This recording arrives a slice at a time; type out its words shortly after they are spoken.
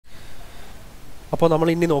അപ്പോൾ നമ്മൾ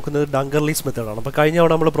ഇനി നോക്കുന്നത് ഡങ്കർലീസ് മെത്തേഡാണ്. അപ്പോൾ കഴിഞ്ഞ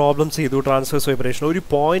തവണ നമ്മൾ പ്രോബ്ലംസ് ചെയ്തു ട്രാൻസ്വേഴ്സ് വൈബ്രേഷൻ. ഒരു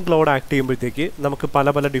പോയിന്റ് ലോഡ് ആക്ട് ചെയ്യുമ്പോഴത്തേക്ക് നമുക്ക്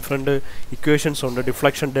പല ഡിഫറെൻറ്റ് ഇക്വേഷൻസ് ഉണ്ട്.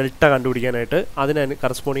 ഡിഫ്ലക്ഷൻ ഡെൽറ്റ കണ്ടുപിടിക്കാനായിട്ട്, അതിന്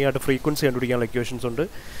കറസ്പോണ്ടിങ് ആയിട്ട് ഫ്രീക്വൻസി കണ്ടുപിടിക്കാനുള്ള ഇക്വേഷൻസ് ഉണ്ട്.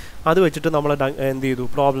 അത് വെച്ചിട്ട് നമ്മൾ എന്ത് ചെയ്തു,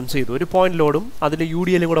 പ്രോബ്ലംസ് ചെയ്തു. ഒരു പോയിന്റ് ലോഡും അതിൽ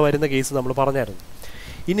UDL കൂടെ വരുന്ന കേസ് നമ്മൾ പറഞ്ഞായിരുന്നു.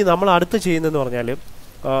 ഇനി നമ്മൾ അടുത്ത് ചെയ്യുന്നതെന്ന് പറഞ്ഞാൽ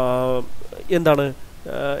എന്താണ്,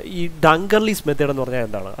 ഈ ഡങ്കർലീസ് മെത്തേഡ് എന്ന് പറഞ്ഞാൽ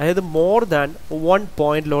എന്താണ്, അതായത് മോർ ദാൻ 1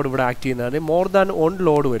 പോയിന്റ് ലോഡ് ഇവിടെ ആക്ട് ചെയ്യുന്നതാണ്. മോർ ദാൻ 1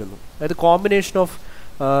 ലോഡ് വരുന്നു, അതായത് കോമ്പിനേഷൻ ഓഫ്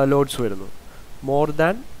ലോഡ്സ് വരുന്നു. മോർ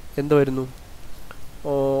ദാൻ എന്ത് വരുന്നു,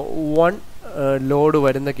 1 ലോഡ്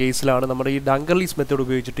വരുന്ന കേസിലാണ് നമ്മുടെ ഈ ഡങ്കർലീസ് മെത്തേഡ്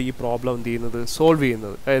ഉപയോഗിച്ചിട്ട് ഈ പ്രോബ്ലം എന്ത് ചെയ്യുന്നത്, സോൾവ്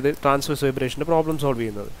ചെയ്യുന്നത്, അതായത് ട്രാൻസ്വേഴ്സ് വൈബ്രേഷൻ്റെ പ്രോബ്ലം സോൾവ്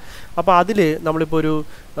ചെയ്യുന്നത്. അപ്പോൾ അതിൽ നമ്മളിപ്പോൾ ഒരു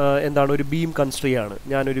ഒരു ബീം കൺസിഡർ ചെയ്യാണ്.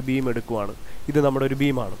 ഞാനൊരു ബീം എടുക്കുവാണ്. ഇത് നമ്മുടെ ഒരു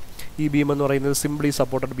ബീമാണ്. ഈ ബീം എന്ന് പറയുന്നത് സിംപ്ലി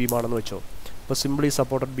സപ്പോർട്ടഡ് ബീമാണെന്ന് വെച്ചോ. അപ്പോൾ സിംപ്ലി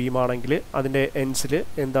സപ്പോർട്ടഡ് ബീമാണെങ്കിൽ അതിൻ്റെ എൻഡ്സിൽ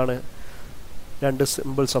 2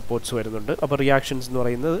 സിമ്പിൾ സപ്പോർട്ട്സ് വരുന്നുണ്ട്. അപ്പോൾ റിയാക്ഷൻസ് എന്ന്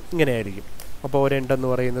പറയുന്നത് ഇങ്ങനെയായിരിക്കും. അപ്പോൾ ഒരു എൻഡ് എന്ന്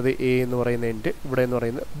പറയുന്നത് A എന്ന് പറയുന്ന എൻഡ്, ഇവിടെ എന്ന്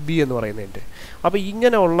പറയുന്നത് B എന്ന് പറയുന്ന എൻഡ്. അപ്പോൾ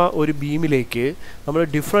ഇങ്ങനെയുള്ള ഒരു ബീമിലേക്ക് നമ്മൾ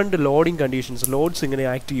ഡിഫറെൻറ്റ് ലോഡിങ് കണ്ടീഷൻസ്, ലോഡ്സ് ഇങ്ങനെ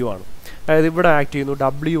ആക്ട് ചെയ്യുവാണ്. അതായത് ഇവിടെ ആക്ട് ചെയ്യുന്നു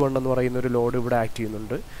W1 എന്ന് പറയുന്ന ഒരു ലോഡ് ഇവിടെ ആക്ട്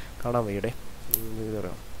ചെയ്യുന്നുണ്ട്. കാണാൻ വയ്യടെ,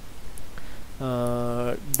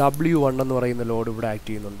 W1 എന്ന് പറയുന്ന ലോഡ് ഇവിടെ ആക്ട്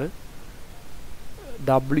ചെയ്യുന്നുണ്ട്.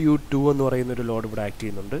 W2 എന്ന് പറയുന്നൊരു ലോഡ് ഇവിടെ ആക്ട്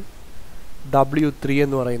ചെയ്യുന്നുണ്ട്. W3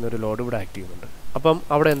 എന്ന് പറയുന്നൊരു ലോഡ് ഇവിടെ ആക്ട് ചെയ്യുന്നുണ്ട്. അപ്പം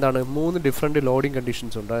അവിടെ എന്താണ്, 3 ഡിഫറെൻറ്റ് ലോഡിങ്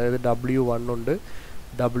കണ്ടീഷൻസ് ഉണ്ട്. അതായത് W1 ഉണ്ട്,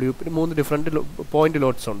 പിന്നെ 3 ഡിഫറെൻറ്റ് പോയിന്റ്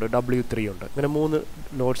ലോഡ്സ് ഉണ്ട്, W3 ഉണ്ട്. അങ്ങനെ 3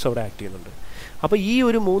 ലോഡ്സ് അവിടെ ആക്ട് ചെയ്യുന്നുണ്ട്. അപ്പോൾ ഈ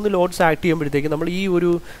ഒരു 3 ലോഡ്സ് ആക്ട് ചെയ്യുമ്പോഴത്തേക്ക് നമ്മൾ ഈ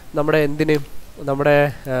ഒരു നമ്മുടെ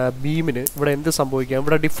ബീമിന് ഇവിടെ എന്ത് സംഭവിക്കാം,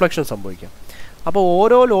 ഇവിടെ ഡിഫ്ലക്ഷൻ സംഭവിക്കാം. അപ്പോൾ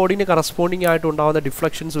ഓരോ ലോഡിന് കറസ്പോണ്ടിങ് ആയിട്ട് ഉണ്ടാകുന്ന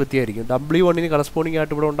ഡിഫ്ലക്ഷൻസ് വ്യത്യായിരിക്കും. W1 കറസ്പോണ്ടിങ്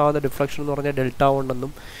ആയിട്ട് ഇവിടെ ഉണ്ടാകുന്ന ഡിഫ്ലക്ഷൻ എന്ന് പറഞ്ഞാൽ Δ1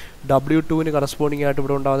 എന്നും, W2 കറസ്പോണ്ടിങ് ആയിട്ട്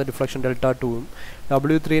ഇവിടെ ഉണ്ടാകുന്ന ഡിഫ്ലക്ഷൻ Δ2 ഉം,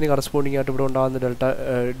 W3 കറസ്പോണ്ടിങ് ആയിട്ട് ഇവിടെ ഉണ്ടാകുന്ന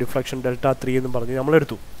ഡിഫ്ലക്ഷൻ Δ3 എന്നും പറഞ്ഞ്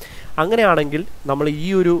നമ്മളെടുത്തു. അങ്ങനെയാണെങ്കിൽ നമ്മൾ ഈ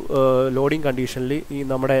ഒരു ലോഡിങ് കണ്ടീഷനിൽ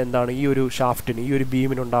ഈ ഒരു ഷാഫ്റ്റിന്, ഈ ഒരു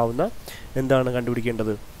ബീമിനുണ്ടാവുന്ന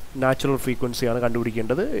കണ്ടുപിടിക്കേണ്ടത്, നാച്ചുറൽ ഫ്രീക്വൻസിയാണ്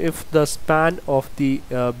കണ്ടുപിടിക്കേണ്ടത്. If the span of the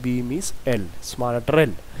beam is L, small letter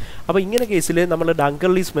L. അപ്പോൾ ഇങ്ങനെ കേസിൽ നമ്മൾ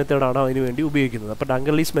ഡങ്കർലീസ് മെത്തേഡാണ് അതിന് വേണ്ടി ഉപയോഗിക്കുന്നത്. അപ്പോൾ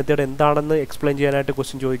ഡങ്കർലീസ് മെത്തേഡ് എന്താണെന്ന് എക്സ്പ്ലെയിൻ ചെയ്യാനായിട്ട്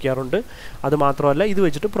ക്വസ്റ്റ്യൻ ചോദിക്കാറുണ്ട്. അത് മാത്രമല്ല ഇത്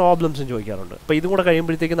വെച്ചിട്ട് പ്രോബ്ലംസും ചോദിക്കാറുണ്ട്. അപ്പോൾ ഇതും കൂടെ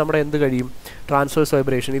കഴിയുമ്പോഴത്തേക്കും നമ്മുടെ എന്ത് കഴിയും, ട്രാൻസ്വേഴ്സ്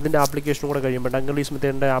വൈബ്രേഷൻ ഇതിൻ്റെ ആപ്ലിക്കേഷനും കൂടെ കഴിയുമ്പോൾ, ഡങ്കർലീസ്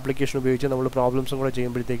മെത്തേഡിൻ്റെ ആപ്ലിക്കേഷൻ ഉപയോഗിച്ച് നമ്മൾ പ്രോബ്ലംസും കൂടെ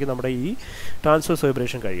ചെയ്യുമ്പോഴത്തേക്കും നമ്മുടെ ഈ ട്രാൻസ്വേഴ്സ്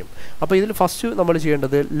വൈബ്രേഷൻ കഴിയും. അപ്പോൾ ഇതിൽ ഫസ്റ്റ് നമ്മൾ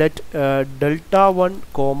ചെയ്യേണ്ടത് ലെറ്റ് Δ1,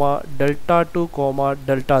 Δ2,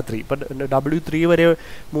 Δ3. ഇപ്പം W3 വരെ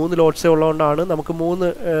 3 ലോഡ്സേ ഉള്ളതുകൊണ്ടാണ് നമുക്ക്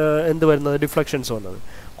 3 വരുന്നത്, ഡിഫ്ലക്ഷൻസ് വന്നത്.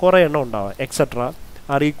 കുറേ എണ്ണം ഉണ്ടാവാം, etcetera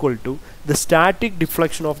are equal to the static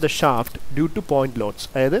deflection of the shaft due two point lords.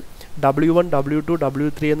 അതായത് W1, W2,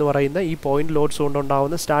 W3 എന്ന് പറയുന്ന ഈ പോയിന്റ് ലോഡ്സ്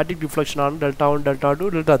കൊണ്ടുണ്ടാകുന്ന സ്റ്റാറ്റിക് ഡിഫ്ലക്ഷനാണ് Δ1,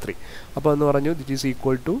 Δ2, Δ3. അപ്പോൾ എന്ന് പറഞ്ഞു ദിറ്റ് is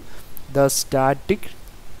equal to the static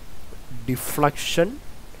deflection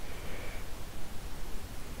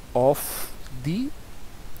of the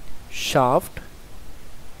shaft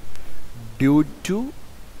due to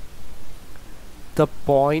the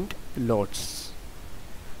point loads,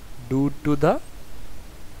 due to the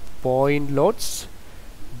point loads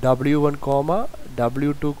W1,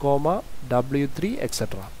 W2, W3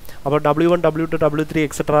 etc. അപ്പോൾ W1, W2, W3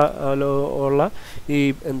 etcetera ഉള്ള ഈ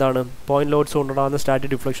പോയിന്റ് ലോഡ്സ് കൊണ്ടുണ്ടാകുന്ന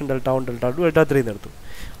static deflection Δ1, Δ2, Δ3 എന്നെടുത്തു.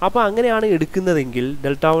 അപ്പോൾ അങ്ങനെയാണ് എടുക്കുന്നതെങ്കിൽ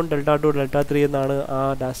Δ1, Δ2, Δ3 എന്നാണ് ആ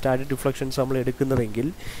static deflections നമ്മൾ എടുക്കുന്നതെങ്കിൽ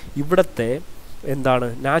ഇവിടുത്തെ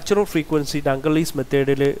നാച്ചുറൽ ഫ്രീക്വൻസി ഡങ്കർലീസ്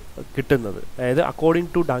മെത്തേഡിൽ കിട്ടുന്നത്, അതായത് according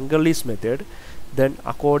to ഡങ്കർലീസ് method, then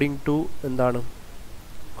according to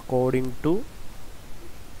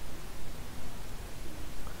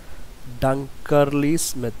Dunkerley's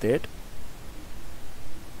method,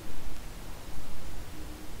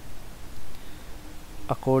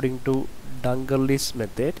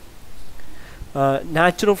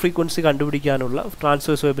 natural frequency കണ്ടുപിടിക്കാനുള്ള,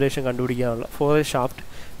 ട്രാൻസ്വേഴ്സ് വൈബ്രേഷൻ കണ്ടുപിടിക്കാനുള്ള four A shaft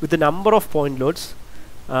with the number of point loads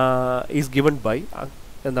is given by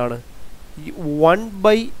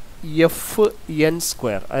 1/fn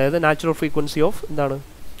square. അതായത് natural frequency of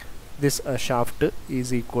this shaft is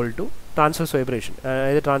equal to transverse vibration.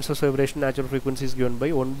 അതായത് transverse vibration natural frequency is given by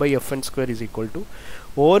 1/fn square is equal to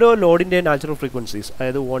ഓരോ ലോഡിൻ്റെ natural frequencies,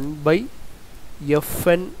 അതായത്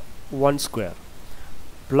 1/fn1 square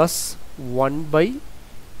plus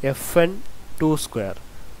 1/fn2 square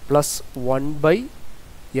plus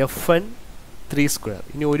 1/fn3 square.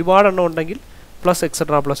 ഇനി ഒരുപാട് എണ്ണം ഉണ്ടെങ്കിൽ plus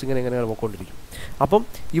etcetera plus ഇങ്ങനെ പോയിക്കൊണ്ടിരിക്കും. അപ്പം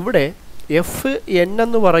ഇവിടെ Fn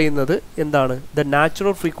എന്ന് പറയുന്നത് the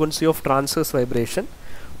natural frequency of transverse vibration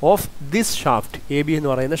of this shaft AB എന്ന്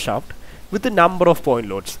പറയുന്ന shaft with number of point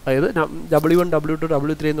lords. അതായത് W1, W2,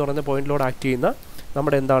 W3 എന്ന് പറയുന്ന പോയിന്റ് ലോഡ് ആക്ട് ചെയ്യുന്ന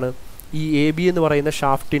നമ്മുടെ ഈ AB എന്ന് പറയുന്ന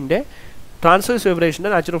ഷാഫ്റ്റിൻ്റെ ട്രാൻസ്വേഴ്സ് വൈബ്രേഷൻ്റെ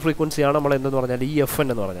നാച്ചുറൽ ഫ്രീക്വൻസിയാണ് നമ്മൾ എന്തെന്ന് പറഞ്ഞാൽ ഈ എഫ് എൻ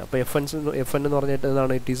എന്ന് പറഞ്ഞാൽ. അപ്പോൾ എഫ് എൻ എന്ന് പറഞ്ഞിട്ട്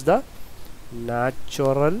എന്താണ്? It is the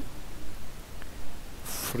natural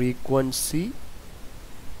frequency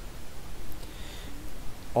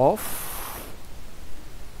of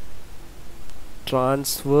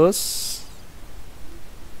transverse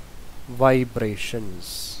vibrations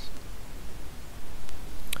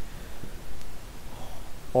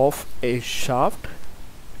of a shaft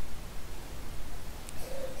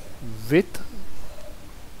with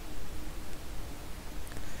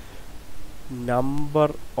number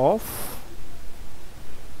of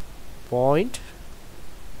point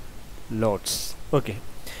loads. Okay,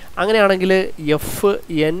 അങ്ങനെയാണെങ്കിൽ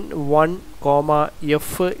FN1,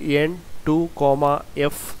 FN2,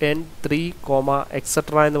 FN3, etc.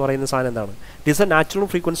 എന്ന് പറയുന്ന സാധനം എന്താണ്? It is A natural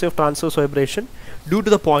frequency of transverse vibration due to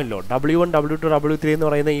the point load. W1, W2, W3 എന്ന്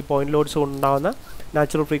പറയുന്ന ഈ point lords ഉണ്ടാകുന്ന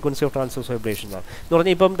natural frequency of transverse vibration ആണ്. എന്ന്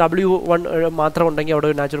പറഞ്ഞാൽ ഇപ്പം W1 മാത്രം ഉണ്ടെങ്കിൽ അവിടെ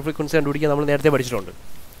നാച്ചുറൽ ഫ്രീക്വൻസി കണ്ടുപിടിക്കാൻ നമ്മൾ നേരത്തെ പഠിച്ചിട്ടുണ്ട്.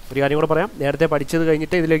 ഒരു കാര്യം കൂടെ പറയാം, നേരത്തെ പഠിച്ചത്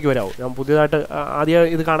കഴിഞ്ഞിട്ട് ഇതിലേക്ക് വരാവും. ഞാൻ പുതിയതായിട്ട് ആദ്യം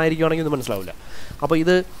ഇത് കാണാതിരിക്കുകയാണെങ്കിൽ ഇത് മനസ്സിലാവില്ല. അപ്പോൾ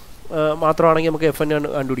ഇത് മാത്രമാണെങ്കിൽ നമുക്ക് FN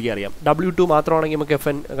കണ്ടുപിടിക്കാൻ അറിയാം. W2 മാത്രമാണെങ്കിൽ നമുക്ക്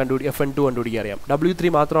FN2 കണ്ടുപിടിക്കാൻ അറിയാം.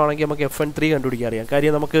 W3 മാത്രമാണെങ്കിൽ നമുക്ക് FN3 കണ്ടുപിടിക്കാൻ അറിയാം.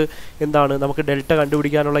 കാര്യം നമുക്ക് എന്താണ്, നമുക്ക് ഡെൽറ്റ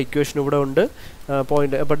കണ്ടുപിടിക്കാനുള്ള ഇക്വേഷൻ ഇവിടെ ഉണ്ട്.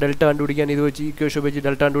 പോയിന്റ് അപ്പോൾ ഡെൽറ്റ കണ്ടുപിടിക്കാൻ ഇത് വെച്ച് ഇക്വേഷൻ ഉപയോഗിച്ച്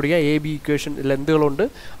ഡെൽറ്റ കണ്ടുപിടിക്കാം. AB ഇക്വേഷൻ ലെന്തുകളുണ്ട്,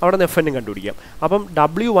 അവിടെ നിന്ന് FN കണ്ടുപിടിക്കാം. അപ്പം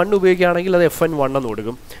W1 ഉപയോഗിക്കുകയാണെങ്കിൽ അത് FN1 എന്ന്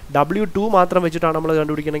കൊടുക്കും. W2 മാത്രം വെച്ചിട്ടാണ് നമ്മൾ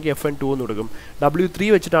കണ്ടുപിടിക്കണമെങ്കിൽ FN2 എന്ന് കൊടുക്കും. W3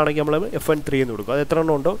 വെച്ചിട്ടാണെങ്കിൽ നമ്മൾ FN3 എന്ന് കൊടുക്കും. അത് എത്ര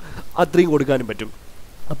എണ്ണം ഉണ്ടോ അത്രയും കൊടുക്കാനും പറ്റും.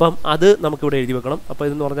 അപ്പം അത് നമുക്കിവിടെ എഴുതി വെക്കണം. അപ്പോൾ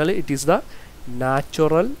ഇതെന്ന് പറഞ്ഞാൽ it is the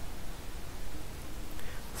natural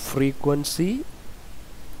frequency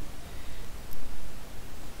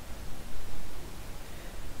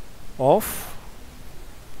of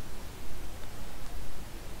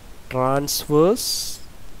transverse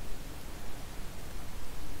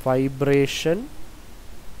vibration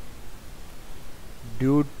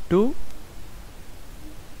due to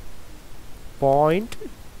point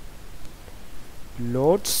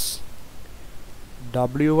loads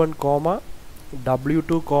W1,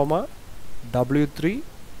 W2, W3,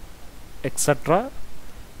 etc.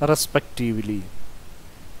 respectively.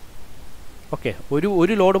 Okay,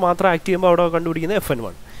 ഒരു ലോഡ് മാത്രം ആക്ട് ചെയ്യുമ്പോൾ അവിടെ കണ്ടുപിടിക്കുന്നത്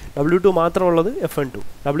FN1, W2 മാത്രമുള്ളത് FN2,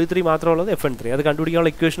 W3 മാത്രമുള്ളത് FN3. അത്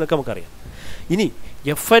കണ്ടുപിടിക്കാനുള്ള ഇക്വേഷനൊക്കെ നമുക്കറിയാം. ഇനി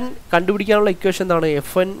FN കണ്ടുപിടിക്കാനുള്ള ഇക്വേഷൻ എന്താണ്?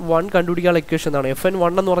 FN1 കണ്ടുപിടിക്കാനുള്ള ഇക്വേഷൻ എന്താണ്?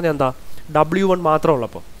 FN1 എന്ന് പറഞ്ഞാൽ എന്താ? W1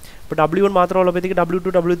 മാത്രമുള്ളപ്പോൾ. ഇപ്പോൾ W1 മാത്രമുള്ളപ്പോഴത്തേക്ക് W2,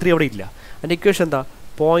 W3 അവിടെ ഇല്ല. അതിൻ്റെ ഇക്വേഷൻ എന്താ?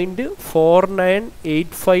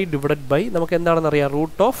 0.4985 ഡിവൈഡഡ് ബൈ നമുക്ക് എന്താണെന്ന് അറിയാം,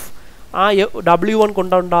 റൂട്ട് ഓഫ് ആ W1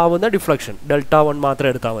 കൊണ്ടുണ്ടാവുന്ന ഡിഫ്ലക്ഷൻ Δ1 മാത്രം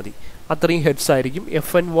എടുത്താൽ മതി. അത്രയും ഹെഡ്സ് ആയിരിക്കും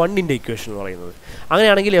FN1-ൻ്റെ ഇക്വേഷൻ എന്ന് പറയുന്നത്.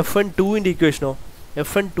 അങ്ങനെയാണെങ്കിൽ FN2-ൻ്റെ ഇക്വേഷനോ?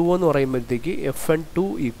 FN2 എന്ന് പറയുമ്പോഴത്തേക്ക് FN2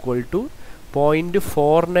 equal to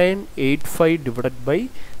 0.4985 divided by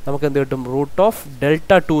നമുക്ക് എന്ത് കിട്ടും? റൂട്ട് ഓഫ്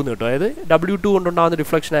Δ2 എന്ന് കിട്ടും. അതായത് W2 കൊണ്ടുണ്ടാകുന്ന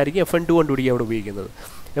ഡിഫ്ലക്ഷൻ ആയിരിക്കും FN2 കണ്ടുപിടിക്കുക അവിടെ ഉപയോഗിക്കുന്നത്.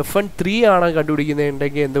 FN3 ആണ്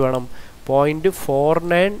കണ്ടുപിടിക്കുന്നതെങ്കിൽ എന്ത് വേണം?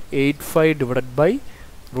 0.4985 ഡിവൈഡഡ് ബൈ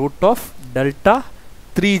റൂട്ട് ഓഫ്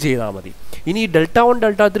Δ3 ചെയ്താൽ മതി. ഇനി Δ1,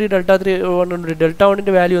 Δ3,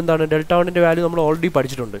 Δ1ൻ്റെ വാല്യൂ എന്താണ്? Δ1ൻ്റെ വാല്യൂ നമ്മൾ ഓൾറെഡി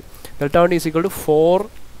പഠിച്ചിട്ടുണ്ട്. Δ1 is equal to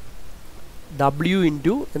 4W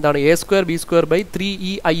into എന്താണ്? A² B² by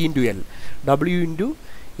 3EI into L. W into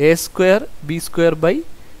A² B² by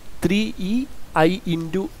 3EI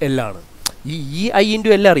into L ആണ്. ഈ EI ഇൻറ്റു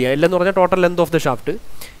L അറിയാം. L എന്ന് പറഞ്ഞാൽ total length of the shaft.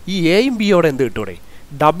 ഈ എയും ബിയോടെ എന്ത് കിട്ടൂടെ?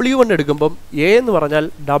 W1 എടുക്കുമ്പം A എന്ന് പറഞ്ഞാൽ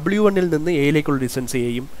W1-ൽ നിന്ന് എയിലേക്കുള്ള ഡിസ്റ്റൻസ്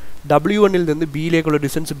എയും W1-ൽ നിന്ന് ബിയിലേക്കുള്ള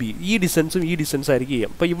ഡിസ്റ്റൻസ് ബി. ഈ ഡിസ്റ്റൻസും ഈ ഡിസ്റ്റൻസ് ആയിരിക്കും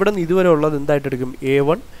ചെയ്യാം. അപ്പോൾ ഇവിടെ നിന്ന് ഇതുവരെ ഉള്ളത് എന്തായിട്ട് എടുക്കും?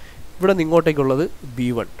 A1. ഇവിടെ നിന്ന് ഇങ്ങോട്ടേക്കുള്ളത്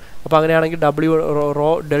B1. അപ്പോൾ അങ്ങനെയാണെങ്കിൽ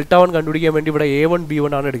Δ1 കണ്ടുപിടിക്കാൻ വേണ്ടി ഇവിടെ A1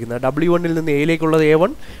 B1 ആണ് എടുക്കുന്നത്. W1-ൽ നിന്ന് എയിലേക്കുള്ളത്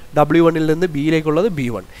A1, W1-ൽ നിന്ന് ബിയിലേക്കുള്ളത്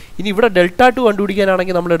B1. ഇനി ഇവിടെ Δ2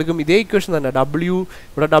 കണ്ടുപിടിക്കാനാണെങ്കിൽ നമ്മൾ എടുക്കും ഇതേ ഇക്വേഷൻ തന്നെ.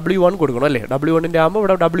 ഇവിടെ W1 കൊടുക്കണം അല്ലേ? W1-ൻ്റെ ആകുമ്പോൾ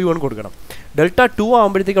ഇവിടെ W1 കൊടുക്കണം. Δ2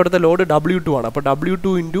 ആകുമ്പോഴത്തേക്ക് അവിടുത്തെ ലോഡ് W2 ആണ്. അപ്പോൾ W2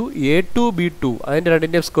 ഇൻറ്റു A2 B2 അതിൻ്റെ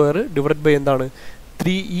രണ്ടിൻ്റെ സ്ക്വയർ ഡിവൈഡ് ബൈ എന്താണ്?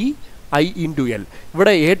 3EI into L.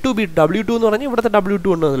 ഇവിടെ A2 W2 എന്ന് പറഞ്ഞാൽ ഇവിടുത്തെ W2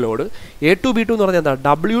 ഉണ്ട് ലോഡ്. A2 B2 എന്ന് പറഞ്ഞാൽ എന്താ?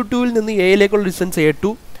 W2-ൽ നിന്ന് എയിലേക്കുള്ള ഡിസ്റ്റൻസ് A2,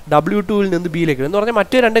 W2-ൽ നിന്ന് ബിയിലേക്ക് എന്ന് പറഞ്ഞാൽ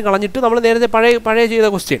മറ്റേ രണ്ടും കളഞ്ഞിട്ട് നമ്മൾ നേരത്തെ പഴയ ചെയ്ത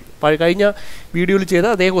ക്വസ്റ്റ്യൻ കഴിഞ്ഞ വീഡിയോയിൽ ചെയ്ത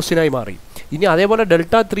അതേ ക്വസ്റ്റ്യനായി മാറി. ഇനി അതേപോലെ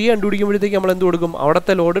Δ3 കണ്ടുപിടിക്കുമ്പോഴത്തേക്ക് നമ്മൾ എന്ത് കൊടുക്കും?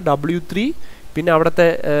 അവിടുത്തെ ലോഡ് W3, പിന്നെ അവിടുത്തെ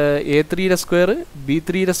A3-യുടെ സ്ക്വയർ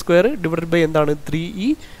B3-യുടെ സ്ക്വയർ ഡിവൈഡ് ബൈ എന്താണ്?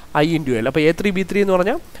 3EI into L. അപ്പോൾ A3 B3 എന്ന്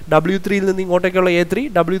പറഞ്ഞാൽ W3-ൽ നിന്ന് ഇങ്ങോട്ടേക്കുള്ള A3,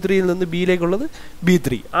 W3-ൽ നിന്ന് ബിയിലേക്കുള്ളത് B3.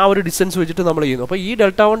 ആ ഒരു ഡിസ്റ്റൻസ് വെച്ചിട്ട് നമ്മൾ ചെയ്യുന്നു. അപ്പോൾ ഈ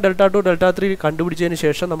Δ1, Δ2, Δ3 കണ്ടുപിടിച്ചതിന്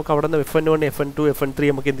ശേഷം നമുക്ക് അവിടെ നിന്ന് FN1, FN2, FN3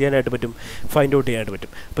 നമുക്ക് എന്ത് ചെയ്യാനായിട്ട് പറ്റും? ഫൈൻഡ് ഔട്ട് ചെയ്യാനായിട്ട്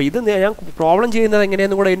പറ്റും. അപ്പോൾ ഇത് ഞാൻ പ്രോബ്ലം ചെയ്യുന്നത്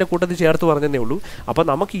എങ്ങനെയെന്ന് കൂടെ ഇതിൻ്റെ കൂട്ടത്തിൽ ചേർത്ത് പറഞ്ഞതേ ഉള്ളൂ. അപ്പോൾ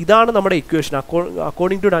നമുക്ക് ഇതാണ് നമ്മുടെ equation.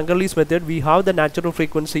 According to Dunkerley'S method we have the natural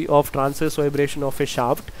frequency of transverse vibration of A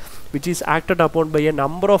shaft which is acted upon by a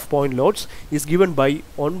number of point loads is given by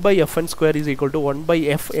 1 by fn square is equal to 1 by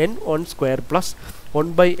fn1 square plus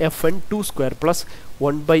 1 by fn2 square plus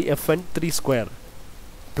 1 by fn3 square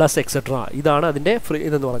plus etc. ഇതാണ് അതിൻ്റെ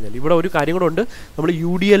ഇതെന്ന് പറഞ്ഞാൽ. ഇവിടെ ഒരു കാര്യം കൂടെ ഉണ്ട്. നമ്മൾ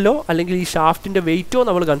യു ഡി എല്ലോ അല്ലെങ്കിൽ ഈ ഷാഫ്റ്റിൻ്റെ വെയിറ്റോ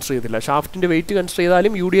നമ്മൾ കൺസിഡർ ചെയ്തില്ല. ഷാഫ്റ്റിൻ്റെ വെയിറ്റ് കൺസിഡർ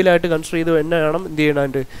ചെയ്താലും യു ഡി എൽ ആയിട്ട് കൺസിഡർ ചെയ്ത് തന്നെ വേണം എന്ത്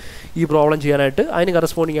ചെയ്യാനായിട്ട് ഈ പ്രോബ്ലം ചെയ്യാനായിട്ട്. അതിന്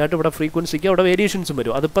കറസ്പോണ്ടിങ് ആയിട്ട് ഇവിടെ ഫ്രീക്വൻസിക്ക് അവിടെ വേരിയേഷൻസും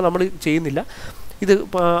വരും. അതിപ്പോൾ നമ്മൾ ചെയ്യുന്നില്ല. ഇത്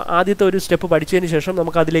ആദ്യത്തെ ഒരു സ്റ്റെപ്പ് പഠിച്ചതിന് ശേഷം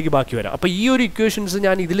നമുക്ക് അതിലേക്ക് ബാക്കി വരാം. അപ്പോൾ ഈ ഒരു ഇക്വേഷൻസ്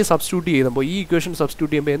ഞാൻ ഇതിൽ സബ്സ്റ്റിറ്റ്യൂട്ട് ചെയ്യുമ്പോൾ ഈ ഇക്വേഷൻ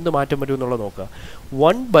സബ്സ്റ്റിറ്റ്യൂട്ട് ചെയ്യുമ്പോൾ എന്ത് മാറ്റം വരും എന്നുള്ളത് നോക്കുക.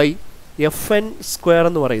 1 by fn സ്ക്വയർ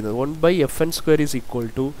എന്ന് പറയുന്നത് 1 by fn square is equal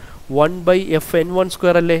to 1 by fn1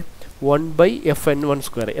 square അല്ലേ. 1 by fn1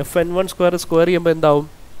 square. fn1 square square ചെയ്യുമ്പോൾ എന്താവും?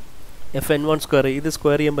 fn1 സ്ക്വയർ ഇത്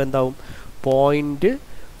സ്ക്വയർ ചെയ്യുമ്പോൾ എന്താവും?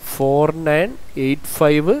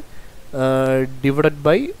 0.4985 divided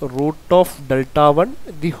by root of Δ1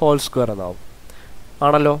 the whole square എന്നാവും.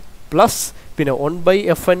 ആണല്ലോ. പ്ലസ് പിന്നെ 1 by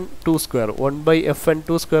fn2 square. 1 by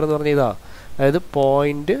fn2 square എന്ന് പറഞ്ഞാൽ ഇതാ, അതായത്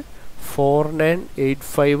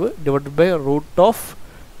 0.4985 ഡിവൈഡഡ് ബൈ റൂട്ട് ഓഫ്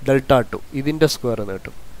Δ2 ഇതിൻ്റെ സ്ക്വയർ എന്ന്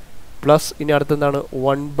കിട്ടും. പ്ലസ് ഇനി അടുത്തെന്താണ്?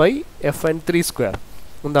 1 by fn3 സ്ക്വയർ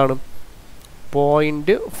എന്താണ്?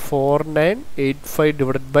 0.4985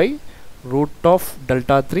 ഡിവൈഡഡ് ബൈ റൂട്ട് ഓഫ്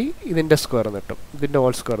Δ3 ഇതിൻ്റെ സ്ക്വയർ എന്ന് കിട്ടും. ഇതിൻ്റെ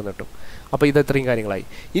ഹോൾ സ്ക്വയർ എന്ന് കിട്ടും. അപ്പോൾ ഇത് ഇത്രയും കാര്യങ്ങളായി.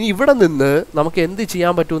 ഇനി ഇവിടെ നിന്ന് നമുക്ക് എന്ത്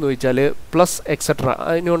ചെയ്യാൻ പറ്റുമെന്ന് ചോദിച്ചാൽ പ്ലസ് എക്സെട്ര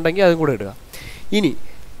അതിനുണ്ടെങ്കിൽ അതും കൂടെ ഇടുക. ഇനി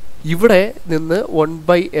ഇവിടെ നിന്ന് 1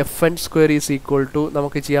 by fn square is equal to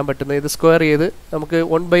നമുക്ക് ചെയ്യാൻ പറ്റുന്നത് ഇത് സ്ക്വയർ ചെയ്ത് നമുക്ക്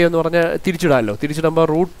 1 by എന്ന് പറഞ്ഞാൽ തിരിച്ചിടാമല്ലോ. തിരിച്ചിടുമ്പോൾ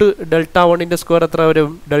റൂട്ട് Δ1ൻ്റെ സ്ക്വയർ എത്ര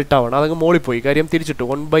വരും? Δ1 അതങ്ങ് മോളിൽ പോയി. കാര്യം തിരിച്ചിട്ടു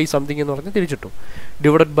 1 by സംതിങ് എന്ന് പറഞ്ഞാൽ തിരിച്ചിട്ടു.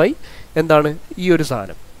 ഡിവൈഡഡ് ബൈ എന്താണ് ഈ ഒരു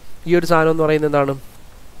സാധനം. ഈ ഒരു സാധനം എന്ന് പറയുന്നത് എന്താണ്?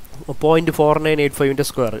 0.4985ൻ്റെ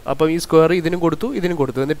സ്ക്വയർ. അപ്പോൾ ഈ സ്ക്വയർ ഇതിനും കൊടുത്തു ഇതിനും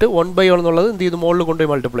കൊടുത്തു. എന്നിട്ട് 1 by 1 എന്നുള്ളത് എന്ത് ചെയ്തു? മുകളിൽ കൊണ്ടുപോയി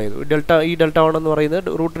മൾട്ടിപ്ലൈ ചെയ്തു. ഈ Δ1 എന്ന് പറയുന്നത്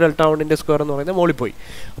റൂട്ട് Δ1ൻ്റെ സ്ക്വയർ എന്ന് പറയുന്നത് മുകളിൽ പോയി.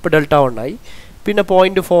 അപ്പോൾ Δ1 ആയി. പിന്നെ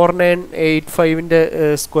 0.4985ൻ്റെ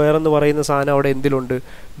സ്ക്വയർ എന്ന് പറയുന്ന സാധനം അവിടെ എന്തിലുണ്ട്?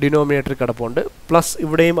 ഡിനോമിനേറ്റർ കിടപ്പുണ്ട്. പ്ലസ്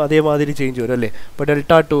ഇവിടെയും അതേമാതിരി ചേഞ്ച് വരും അല്ലേ. അപ്പോൾ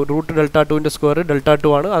Δ2 റൂട്ട് Δ2ൻ്റെ സ്ക്വയർ Δ2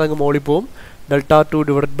 ആണ്, അതങ്ങ് മുകളിൽ പോവും. Δ2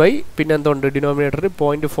 ഡിവൈഡഡ് ബൈ പിന്നെ എന്തുണ്ട് ഡിനോമിനേറ്റർ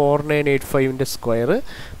 0.4985ൻ്റെ സ്ക്വയർ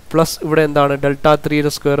പ്ലസ് ഇവിടെ എന്താണ്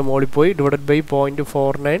Δ3യുടെ സ്ക്വയർ മുകളിൽ പോയി divided by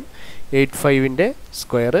 0.4985ൻ്റെ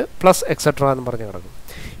square plus etcetera എന്ന് പറഞ്ഞ് കിടക്കും.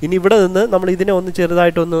 ഇനി ഇവിടെ നിന്ന് നമ്മൾ ഇതിനെ ഒന്ന്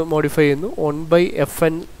ചെറുതായിട്ടൊന്ന് മോഡിഫൈ ചെയ്യുന്നു. 1 by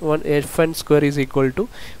fn square is equal to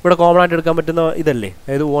ഇവിടെ കോമൺ ആയിട്ട് എടുക്കാൻ പറ്റുന്ന ഇതല്ലേ,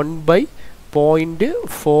 അതായത് 1 by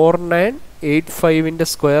 0.4985ൻ്റെ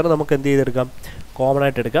സ്ക്വയർ നമുക്ക് എന്ത് ചെയ്തെടുക്കാം? കോമൺ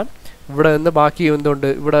ആയിട്ട് എടുക്കാം. ഇവിടെ നിന്ന് ബാക്കി എന്തുണ്ട്?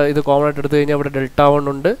 ഇവിടെ ഇത് കോമൺ ആയിട്ട് എടുത്തു കഴിഞ്ഞാൽ ഇവിടെ Δ1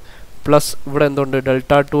 ഉണ്ട്, പ്ലസ് ഇവിടെ എന്തുണ്ട്?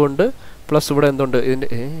 Δ2 ഉണ്ട്, പ്ലസ് ഇവിടെ എന്തുണ്ട്? ഇതിൻ്റെ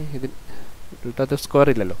Δ3 സ്ക്വയർ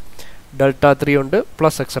ഇല്ലല്ലോ, Δ3 ഉണ്ട്,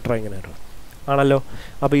 പ്ലസ് എക്സെട്ര ഇങ്ങനെ ആണല്ലോ.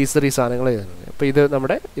 അപ്പോൾ ഈ ചെറിയ സാധനങ്ങൾ എഴുതുന്നത്. അപ്പോൾ ഇത്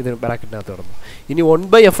നമ്മുടെ ഇത് ബ്രാക്കറ്റിനകത്ത് കിടന്നു. ഇനി 1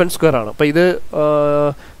 by fn സ്ക്വയർ ആണ്. അപ്പോൾ ഇത്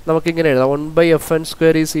നമുക്കിങ്ങനെ എഴുതാം. 1 by fn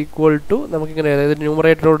square is equal to നമുക്കിങ്ങനെ എഴുതാം. ഇത്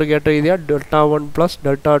ന്യൂമറേറ്ററോട് കേട്ട് എഴുതിയാൽ Δ1 പ്ലസ്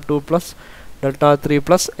Δ2 പ്ലസ് Δ3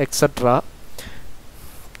 പ്ലസ് എക്സെട്ര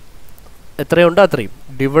എത്രയുണ്ട് അത്രയും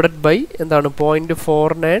ഡിവൈഡഡ് ബൈ എന്താണ്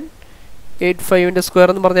 0.4985ൻ്റെ സ്ക്വയർ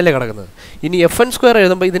എന്ന് പറഞ്ഞല്ലേ കിടക്കുന്നത്. ഇനി fn സ്ക്വയർ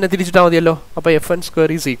എഴുതുമ്പോൾ ഇതിനെ തിരിച്ചിട്ടാൽ മതിയല്ലോ. അപ്പോൾ fn square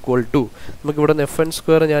is equal to നമുക്കിവിടെ നിന്ന് fn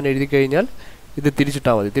സ്ക്വയർ ഞാൻ എഴുതി കഴിഞ്ഞാൽ ഇത്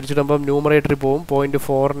തിരിച്ചിട്ടാൽ മതി. തിരിച്ചിടുമ്പം ന്യൂമറേറ്ററിൽ പോകും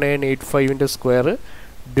 0.4985ൻ്റെ സ്ക്വയർ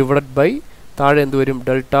ഡിവൈഡഡ് ബൈ താഴെ എന്ത് വരും?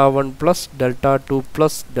 Δ1 പ്ലസ് Δ2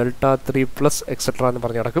 പ്ലസ് Δ3 പ്ലസ് എക്സെട്ര എന്ന്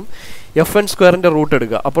പറഞ്ഞ് കിടക്കും. fn സ്ക്വയറിൻ്റെ റൂട്ട്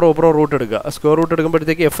എടുക്കുക, അപ്പുറം അപ്പുറം റൂട്ട് എടുക്കുക. സ്ക്വയർ റൂട്ട്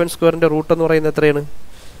എടുക്കുമ്പോഴത്തേക്ക് fn സ്ക്വയറിൻ്റെ റൂട്ട് എന്ന് പറയുന്നത് എത്രയാണ്?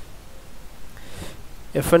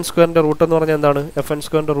 fn സ്ക്വയറിൻ്റെ റൂട്ട് എന്ന് പറഞ്ഞാൽ എന്താണ്? fn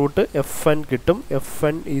സ്ക്വയറിൻ്റെ റൂട്ട് fn കിട്ടും.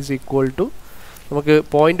 fn ഈസ് ഈക്വൽ ടു നമുക്ക്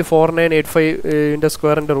 0.4985ൻ്റെ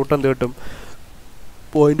സ്ക്വയറിൻ്റെ റൂട്ട് എന്ത് കിട്ടും?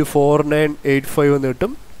 0.4985 എന്ന്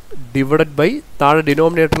കിട്ടും. ഡിവൈഡഡ് ബൈ താഴെ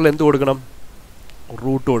ഡിനോമിനേറ്ററിൽ എന്ത് കൊടുക്കണം?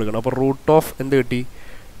 റൂട്ട് കൊടുക്കണം. അപ്പോൾ റൂട്ട് ഓഫ് എന്ത് കിട്ടി?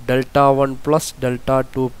 Δ1 പ്ലസ്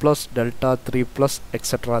Δ2 പ്ലസ് Δ3 പ്ലസ്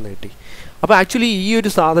എക്സെട്ര എന്ന് കിട്ടി. അപ്പോൾ ആക്ച്വലി ഈ ഒരു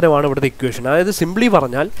സാധനമാണ് ഇവിടുത്തെ ഇക്വേഷൻ. അതായത് സിംപ്ലി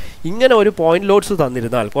പറഞ്ഞാൽ ഇങ്ങനെ ഒരു പോയിന്റ് ലോഡ്സ്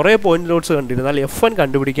തന്നിരുന്നാൽ, കുറേ പോയിന്റ് ലോഡ്സ് കണ്ടിരുന്നാൽ fn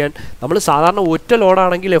കണ്ടുപിടിക്കാൻ നമ്മൾ സാധാരണ ഒറ്റ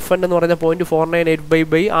ലോഡാണെങ്കിൽ fn എന്ന് പറഞ്ഞാൽ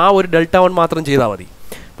 0.4985 ആ ഒരു Δ1 മാത്രം ചെയ്താൽ മതി.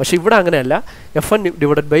 പക്ഷേ ഇവിടെ അങ്ങനെയല്ല. fn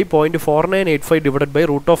divided by 0.4985 divided by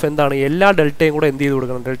root of എന്താണ്? എല്ലാ ഡെൽറ്റയും കൂടെ എന്ത് ചെയ്ത്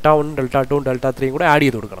കൊടുക്കണം? Δ1 Δ2 Δ3 കൂടെ ആഡ്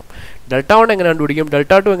ചെയ്ത് കൊടുക്കണം. Δ1 എങ്ങനെ കണ്ടുപിടിക്കും?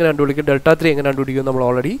 Δ2 എങ്ങനെ കണ്ടുപിടിക്കും? Δ3 എങ്ങനെ കണ്ടുപിടിക്കും? നമ്മൾ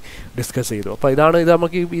ഓൾറെഡി ഡിസ്കസ് ചെയ്തു. അപ്പോൾ ഇതാണ് ഇത്.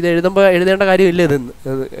 നമുക്ക് ഇത് എഴുതുമ്പോൾ എഴുതേണ്ട കാര്യമില്ല ഇത്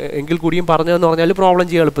എങ്കിൽ കൂടിയും പറഞ്ഞതെന്ന് പറഞ്ഞാൽ പ്രോബ്ലം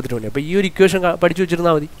ചെയ്യാൻ എളുപ്പത്തിന് വേണ്ടി. അപ്പോൾ ഈ ഒരു ഇക്വേഷൻ പഠിച്ചു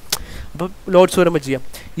വെച്ചിരുന്നാൽ മതി. അപ്പോൾ ലോഡ്സ് വരുമ്പോൾ ചെയ്യാം.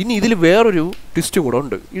 ഇനി ഇതിൽ വേറൊരു ട്വിസ്റ്റും കൂടെ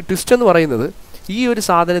ഉണ്ട്. ഈ ട്വിസ്റ്റ് എന്ന് പറയുന്നത് ഈ ഒരു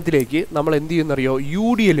സാധനത്തിലേക്ക് നമ്മൾ എന്ത് ചെയ്യുന്നറിയോ? യു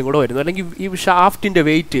ഡി എല്ലും കൂടെ വരുന്നു. അല്ലെങ്കിൽ ഈ ഷാഫ്റ്റിൻ്റെ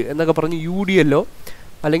വെയിറ്റ് എന്നൊക്കെ പറഞ്ഞ് യു ഡി എല്ലോ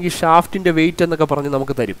അല്ലെങ്കിൽ ഷാഫ്റ്റിൻ്റെ വെയിറ്റ് എന്നൊക്കെ പറഞ്ഞ്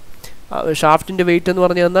നമുക്ക് തരും. ഷാഫ്റ്റിൻ്റെ വെയിറ്റ് എന്ന്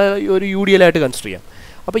പറഞ്ഞു തന്നാൽ ഒരു യു ഡി എല്ലായിട്ട് കൺസിഡർ ചെയ്യാം.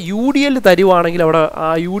 അപ്പോൾ യു ഡി എൽ തരുവാണെങ്കിൽ അവിടെ ആ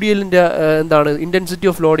യു ഡി എല്ലിൻ്റെ എന്താണ് ഇൻറ്റൻസിറ്റി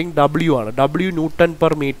ഓഫ് ലോഡിങ് ഡബ്ല്യു ആണ്, ഡബ്ല്യു ന്യൂട്ടൺ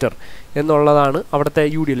പെർ മീറ്റർ എന്നുള്ളതാണ് അവിടുത്തെ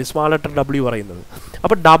U D L, small letter W പറയുന്നത്.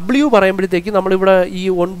 അപ്പോൾ ഡബ്ല്യു പറയുമ്പോഴത്തേക്ക് നമ്മളിവിടെ ഈ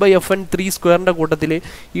 1/FN3² കൂട്ടത്തിൽ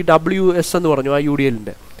ഈ WS എന്ന് പറഞ്ഞു ആ യു ഡി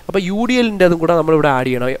എല്ലിൻ്റെ. അപ്പോൾ യു ഡി എല്ലിൻ്റെ അതും കൂടെ നമ്മളിവിടെ ആഡ്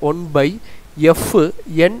ചെയ്യണം,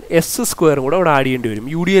 1/FN(s)² കൂടെ ഇവിടെ ആഡ് ചെയ്യേണ്ടി വരും.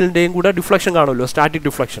 യു ഡി എല്ലിൻ്റെയും കൂടെ ഡിഫ്ലക്ഷൻ കാണുമല്ലോ, സ്റ്റാറ്റിക്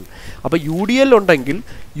ഡിഫ്ലക്ഷൻ. അപ്പോൾ യു ഡി എൽ ഉണ്ടെങ്കിൽ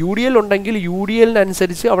യു ഡി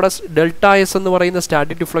എല്ലിനനുസരിച്ച് അവിടെ Δs എന്ന് പറയുന്ന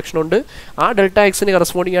സ്റ്റാറ്റിക് ഡിഫ്ലക്ഷൻ ഉണ്ട്. ആ Δxന്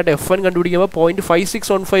കറസ്പോണ്ടിങ് ആയിട്ട് FN കണ്ടുപിടിക്കുമ്പോൾ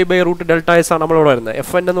 0.5615/√Δs ആണ് നമ്മളിവിടെ വരുന്നത്.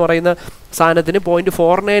 FN എന്ന് പറയുന്ന സാധനത്തിന്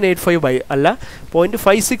 0.4985 അല്ല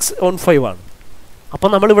 0.5615 ആണ്. അപ്പോൾ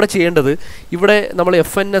നമ്മളിവിടെ ചെയ്യേണ്ടത്, ഇവിടെ നമ്മൾ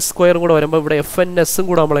FN(s)² കൂടെ വരുമ്പോൾ ഇവിടെ FN(s)ഉം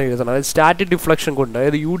കൂടെ നമ്മൾ എഴുതണം, അതായത് സ്റ്റാറ്റിക് ഡിഫ്ലക്ഷൻ കൊണ്ട്.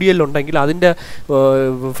 അതായത് യു ഡി എൽ ഉണ്ടെങ്കിൽ അതിൻ്റെ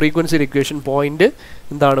ഫ്രീക്വൻസി ഇക്വേഷൻ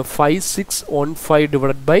എന്താണ്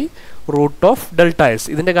 5615/√Δs.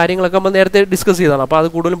 ഇതിൻ്റെ കാര്യങ്ങളൊക്കെ നമ്മൾ നേരത്തെ ഡിസ്കസ് ചെയ്തതാണ്, അപ്പോൾ അത്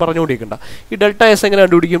കൂടുതലും പറഞ്ഞുകൊണ്ടിരിക്കേണ്ട. ഈ Δs എങ്ങനെ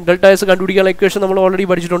കണ്ടുപിടിക്കും? Δs കണ്ടുപിടിക്കാനുള്ള ഇക്വേഷൻ നമ്മൾ ഓൾറെഡി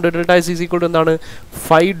പഠിച്ചിട്ടുണ്ട്. Δs = എന്താണ്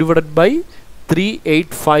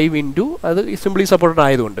 5/385 അത് സിംപ്ലി സപ്പോർട്ടഡ്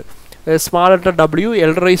ആയതുകൊണ്ട് സ്മാൾ ലെറ്റർ W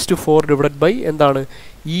L⁴ എന്താണ്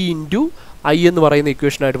E × I എന്ന് പറയുന്ന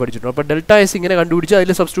ഇക്വേഷനായിട്ട് പഠിച്ചിട്ടുണ്ട്. അപ്പോൾ Δs ഇങ്ങനെ കണ്ടുപിടിച്ച് അതിൽ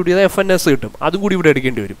സബ്സ്റ്റിറ്റ്യൂട്ട് ചെയ്താൽ FN(s) കിട്ടും. അതും കൂടി ഇവിടെ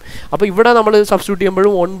എടുക്കേണ്ടി വരും. അപ്പോൾ ഇവിടെ നമ്മൾ സബ്സ്റ്റിറ്റ്യൂട്ട്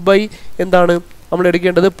ചെയ്യുമ്പോഴും 1/ എന്താണ് നമ്മൾ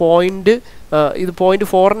എടുക്കേണ്ടത് ഇത്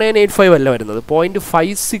 0.4985 അല്ല വരുന്നത്,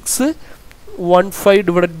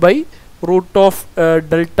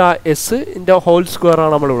 0.5615/√Δs ആണ്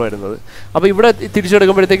നമ്മളിവിടെ വരുന്നത്. അപ്പോൾ ഇവിടെ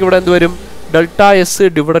തിരിച്ചെടുക്കുമ്പോഴത്തേക്ക് ഇവിടെ എന്ത് വരും? Δs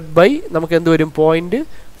നമുക്ക് എന്ത് വരും?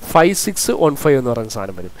 0.5615 എന്ന് പറയുന്ന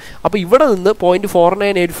സാധനം വരും. അപ്പോൾ ഇവിടെ നിന്ന്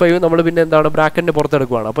 0.4985 നമ്മൾ പിന്നെ എന്താണ് ബ്രാക്കറ്റിന്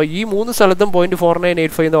പുറത്തെടുക്കുകയാണ്. അപ്പോൾ ഈ മൂന്ന് സ്ഥലത്തും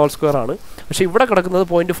 0.4985 ആണ്. പക്ഷേ ഇവിടെ കിടക്കുന്നത്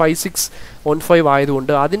 0.5615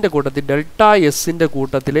 ആയതുകൊണ്ട് അതിൻ്റെ കൂട്ടത്തിൽ Δsൻ്റെ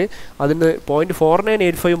കൂട്ടത്തിൽ അതിന്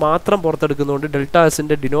 0.4985 മാത്രം പുറത്തെടുക്കുന്നതുകൊണ്ട്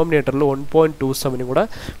Δsൻ്റെ ഡിനോമിനേറ്ററിൽ 1.27 കൂടെ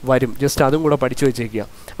വരും. ജസ്റ്റ് അതും കൂടെ പഠിച്ചു വെച്ചേക്കുക.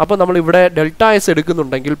 അപ്പോൾ നമ്മളിവിടെ Δs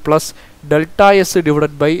എടുക്കുന്നുണ്ടെങ്കിൽ പ്ലസ് Δs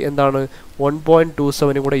എന്താണ്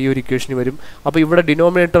 1.27 കൂടെ ഈ ഒരു ഇക്വേഷന് വരും. അപ്പോൾ ഇവിടെ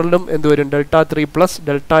ഡിനോമിനേറ്ററിലും എന്ത് വരും? Δ3 പ്ലസ്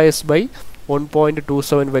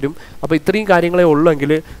Δs/1.27 വരും. അപ്പോൾ ഇത്രയും കാര്യങ്ങളെ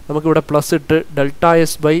ഉള്ളെങ്കിൽ നമുക്കിവിടെ പ്ലസ് ഇട്ട്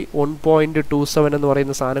Δs/1.27 എന്ന്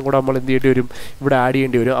പറയുന്ന സാധനം കൂടെ നമ്മൾ എന്ത് ചെയ്യേണ്ടി വരും? ഇവിടെ ആഡ്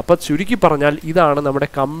ചെയ്യേണ്ടി വരും. അപ്പോൾ ചുരുക്കി പറഞ്ഞാൽ ഇതാണ് നമ്മുടെ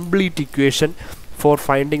complete equation for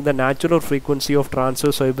finding the natural frequency of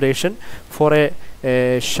transverse vibration for a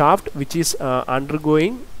shaft which is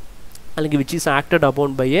undergoing അല്ലെങ്കിൽ which is acted upon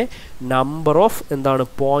by a number of എന്താണ്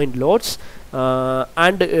point loads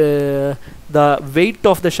and the weight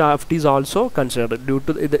of the shaft is also considered due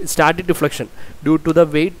to the static deflection due to the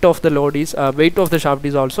weight of the load is weight of the shaft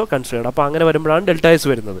is also considered. അപ്പോൾ അങ്ങനെ വരുമ്പോഴാണ് Δs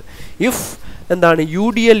വരുന്നത്. if എന്താണ്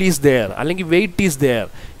UDL is there അല്ലെങ്കിൽ weight is there,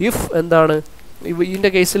 if എന്താണ് ഇതിൻ്റെ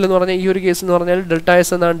കേസിൽ എന്ന് പറഞ്ഞാൽ ഈ ഒരു കേസ് എന്ന് പറഞ്ഞാൽ Δs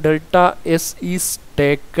എന്താണ് Δs is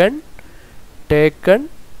taken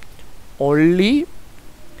only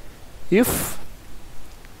if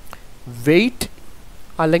weight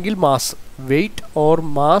അല്ലെങ്കിൽ mass, weight or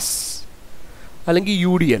mass അല്ലെങ്കിൽ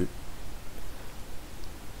UDL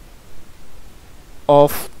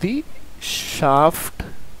of the shaft,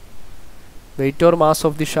 weight or mass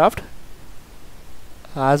of the shaft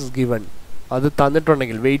as given. അത്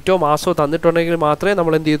തന്നിട്ടുണ്ടെങ്കിൽ വെയിറ്റോ മാസോ തന്നിട്ടുണ്ടെങ്കിൽ മാത്രമേ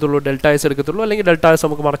നമ്മൾ എന്ത് ചെയ്യത്തുള്ളൂ? Δs എടുക്കത്തുള്ളൂ. അല്ലെങ്കിൽ Δs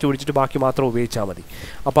നമുക്ക് മറച്ചു പിടിച്ചിട്ട് ബാക്കി മാത്രം ഉപയോഗിച്ചാൽ മതി.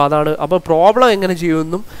 അപ്പോൾ അതാണ്. അപ്പോൾ പ്രോബ്ലം എങ്ങനെ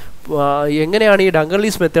ചെയ്യുമെന്നും എങ്ങനെയാണ് ഈ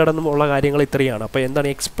Dunkerley's മെത്തേഡ് എന്നും ഉള്ള കാര്യങ്ങൾ ഇത്രയാണ്. അപ്പോൾ എന്താണ്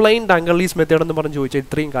എക്സ്പ്ലെയിൻ Dunkerley's മെത്തേഡ് എന്ന് പറഞ്ഞ് ചോദിച്ചാൽ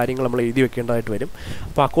ഇത്രയും കാര്യങ്ങൾ നമ്മൾ എഴുതി വെക്കേണ്ടതായിട്ട് വരും.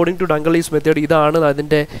 അപ്പോൾ അക്കോർഡിംഗ് ടു Dunkerley's മെത്തേഡ് ഇതാണ്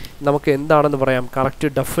അതിൻ്റെ നമുക്ക് എന്താണെന്ന് പറയാം കറക്റ്റ്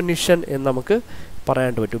ഡെഫിനിഷൻ എന്ന് നമുക്ക്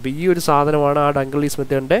പറയാനായിട്ട് പറ്റും. ഇപ്പോൾ ഈ ഒരു സാധനമാണ് ആ Dunkerley's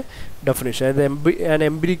മെത്തേഡിൻ്റെ ഡെഫിനിഷൻ. അതായത് an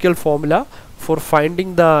empirical formula for finding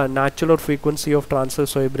the natural frequency of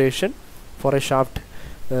transverse vibration for a shaft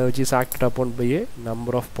which is acted upon by a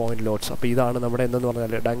number of point loads. അപ്പോൾ ഇതാണ് നമ്മുടെ എന്തെന്ന്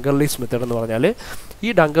പറഞ്ഞാൽ Dunkerley's മെത്തേഡ് എന്ന് പറഞ്ഞാൽ ഈ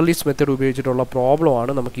Dunkerley's മെത്തേഡ് ഉപയോഗിച്ചിട്ടുള്ള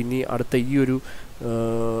പ്രോബ്ലമാണ് നമുക്ക് ഇനി അടുത്ത ഈ ഒരു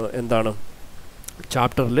എന്താണ്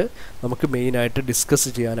ചാപ്റ്ററിൽ നമുക്ക് മെയിനായിട്ട് ഡിസ്കസ്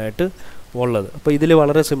ചെയ്യാനായിട്ട് ഉള്ളത്. അപ്പോൾ ഇതിൽ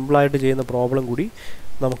വളരെ സിമ്പിളായിട്ട് ചെയ്യുന്ന പ്രോബ്ലം കൂടി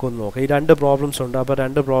നമുക്കൊന്ന് നോക്കാം. ഈ രണ്ട് പ്രോബ്ലംസ് ഉണ്ട്. അപ്പോൾ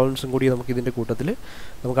രണ്ട് പ്രോബ്ലംസും കൂടി നമുക്ക് ഇതിൻ്റെ കൂട്ടത്തിൽ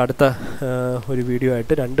നമുക്ക് അടുത്ത ഒരു വീഡിയോ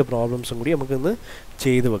ആയിട്ട് രണ്ട് പ്രോബ്ലംസും കൂടി നമുക്കിന്ന്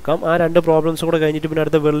ചെയ്ത് വെക്കാം. ആ രണ്ട് പ്രോബ്ലംസും കൂടെ കഴിഞ്ഞിട്ട് പിന്നെ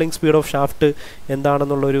അടുത്ത welding speed of shaft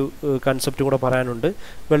എന്താണെന്നുള്ളൊരു concept കൂടെ പറയാനുണ്ട്.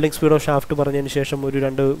 വെൽഡിംഗ് സ്പീഡ് ഓഫ് ഷാഫ്റ്റ് പറഞ്ഞതിന് ശേഷം ഒരു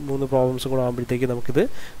 2-3 പ്രോബ്ലംസും കൂടെ ആകുമ്പോഴത്തേക്ക് നമുക്കിത്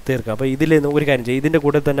തീർക്കാം. അപ്പോൾ ഇതിൽ ഒരു കാര്യം ചെയ്യാം, ഇതിൻ്റെ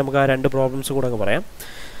കൂടെ തന്നെ നമുക്ക് ആ രണ്ട് പ്രോബ്ലംസും കൂടെ അങ്ങ് പറയാം.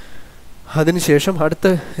 അതിനുശേഷം അടുത്ത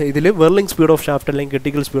ഇതിൽ വെർലിംഗ് സ്പീഡ് ഓഫ് ഷാഫ്റ്റ് അല്ലെങ്കിൽ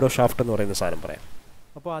ക്രിട്ടിക്കൽ സ്പീഡ് ഓഫ് ഷാഫ്റ്റ് എന്ന് പറയുന്ന സാധനം പറയാം.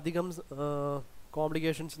 അപ്പോൾ അധികം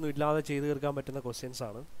കോംപ്ലിക്കേഷൻസ് ഒന്നും ഇല്ലാതെ ചെയ്ത് തീർക്കാൻ പറ്റുന്ന ക്വസ്റ്റ്യൻസ്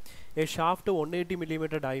ആണ്. A shaft 180 mm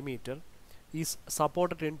diameter is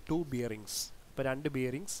supported in 2 bearings. അപ്പോൾ 2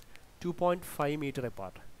 ബിയറിങ്സ് 2.5 മീറ്റർ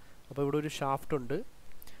എപ്പാർട്ട്. അപ്പോൾ ഇവിടെ ഒരു ഷാഫ്റ്റ് ഉണ്ട്.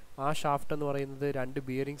 ആ ഷാഫ്റ്റ് എന്ന് പറയുന്നത് 2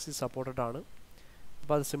 ബിയറിങ്സ് സപ്പോർട്ടഡ് ആണ്.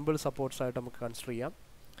 അപ്പോൾ അത് സിമ്പിൾ സപ്പോർട്ട്സ് ആയിട്ട് നമുക്ക് കൺസിഡർ ചെയ്യാം.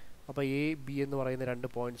 അപ്പോൾ എ ബി എന്ന് പറയുന്ന 2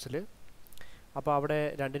 പോയിൻറ്റ്സിൽ. അപ്പോൾ അവിടെ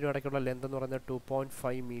രണ്ടിനും ഇടയ്ക്കുള്ള ലെന്ത് എന്ന് പറയുന്നത്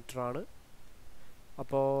 2.5 മീറ്റർ ആണ്.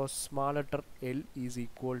 അപ്പോൾ small letter L is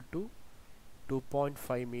equal to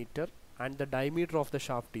 2.5 metre and the diameter of the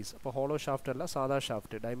shaft is, അപ്പോൾ ഹോളോ ഷാഫ്റ്റ് അല്ല സാധാ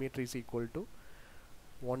shaft, diameter is equal to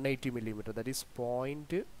 180 millimeter, that is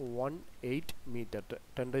 0.18 meter,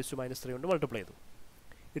 10⁻³ കൊണ്ട് മൾട്ടിപ്ലൈ ചെയ്തു.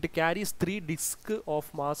 It carries 3 discs of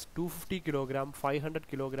mass 250 kg, 500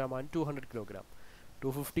 kg and 200 kg.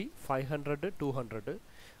 250, 500, 200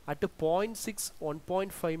 at 0.6,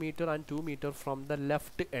 1.5 meter and 2 meter from the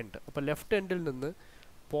left end. അപ്പോൾ left എൻഡിൽ നിന്ന്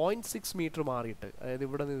 0.6 metre മാറിയിട്ട്, അതായത്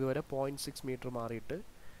ഇവിടെ നിന്ന് ഇതുവരെ 0.6 മീറ്റർ മാറിയിട്ട്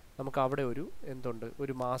നമുക്ക് അവിടെ ഒരു എന്തുണ്ട്,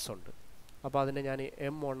 ഒരു മാസ് ഉണ്ട്. അപ്പോൾ അതിനെ ഞാൻ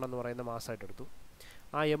M1 എന്ന് പറയുന്ന മാസ്സായിട്ട് എടുത്തു.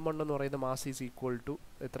 ആ M1 എന്ന് പറയുന്ന മാസ് ഈസ് ഈക്വൽ ടു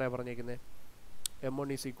എത്രയാണ് പറഞ്ഞേക്കുന്നത്, M1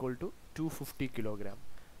 is equal to 250 kilogram.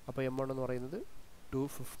 അപ്പോൾ M1 എന്ന് പറയുന്നത്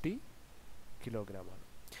 250 കിലോഗ്രാമാണ്.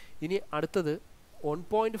 ഇനി അടുത്തത്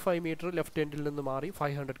 1.5 മീറ്റർ ലെഫ്റ്റ് എൻഡിൽ നിന്ന് മാറി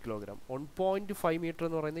 500 കിലോഗ്രാം. 1.5 മീറ്റർ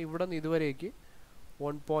എന്ന് പറയുന്നത് ഇവിടെ നിന്ന് ഇതുവരേക്ക്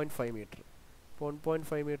 1.5 മീറ്റർ. അപ്പോൾ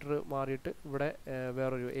 1.5 മീറ്റർ മാറിയിട്ട് ഇവിടെ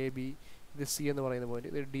വേറൊരു എ ബി, ഇത് സി എന്ന് പറയുന്ന പോയിന്റ്,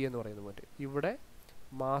 ഇത് ഡി എന്ന് പറയുന്ന പോയിന്റ്. ഇവിടെ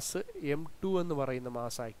മാസ് M2 എന്ന് പറയുന്ന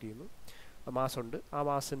മാസ് ആക്ട് ചെയ്യുന്നു, മാസുണ്ട്. ആ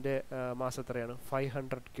മാസിൻ്റെ മാസ് എത്രയാണ്,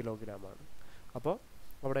 500 കിലോഗ്രാമാണ്. അപ്പോൾ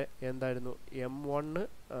അവിടെ എന്തായിരുന്നു, M1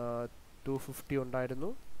 250 ഉണ്ടായിരുന്നു,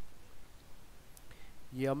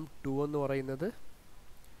 M2 എന്ന് പറയുന്നത്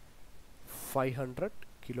 500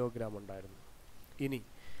 കിലോഗ്രാം ഉണ്ടായിരുന്നു. ഇനി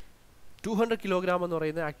 200 കിലോഗ്രാം എന്ന്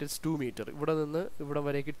പറയുന്നത് ആക്ടേഴ്സ് 2 മീറ്റർ, ഇവിടെ നിന്ന് ഇവിടെ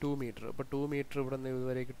വരേക്ക് 2 മീറ്റർ. അപ്പോൾ 2 മീറ്റർ ഇവിടെ നിന്ന്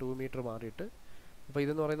ഇതുവരേക്ക് 2 മീറ്റർ മാറിയിട്ട്, അപ്പോൾ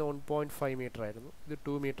ഇതെന്ന് പറയുന്നത് 1.5 മീറ്റർ ആയിരുന്നു, ഇത്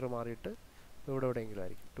 2 മീറ്റർ മാറിയിട്ട് ഇവിടെ എവിടെയെങ്കിലും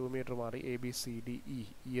ആയിരിക്കും. 2 മീറ്റർ മാറി A B C D E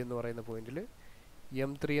എന്ന് പറയുന്ന പോയിന്റിൽ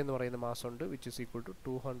M3 എന്ന് പറയുന്ന മാസ് ഉണ്ട്, which is equal to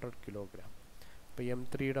 200 kilogram. അപ്പോൾ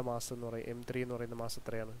M3യുടെ മാസ് എന്ന് M3 എന്ന് പറയുന്ന മാസ്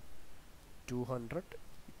എത്രയാണ്, 200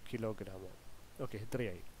 കിലോഗ്രാമോ. ഓക്കെ,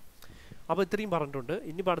 ഇത്രയായി. അപ്പോൾ ഇത്രയും പറഞ്ഞിട്ടുണ്ട്.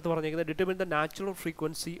 ഇനി അടുത്ത് പറഞ്ഞേക്കുന്നത് determine the natural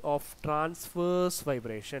frequency of transverse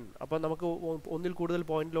vibration. അപ്പോൾ നമുക്ക് ഒന്നിൽ കൂടുതൽ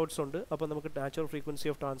പോയിന്റ് ലോഡ്സ് ഉണ്ട്. അപ്പോൾ നമുക്ക് natural frequency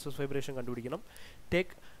of transverse vibration കണ്ടുപിടിക്കണം.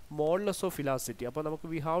 Take modulus of elasticity. അപ്പോൾ നമുക്ക്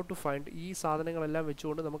വി ഹാവ് ടു ഫൈൻഡ്, ഈ സാധനങ്ങളെല്ലാം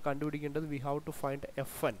വെച്ചുകൊണ്ട് നമുക്ക് കണ്ടുപിടിക്കേണ്ടത് we have to find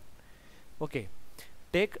FN. Okay,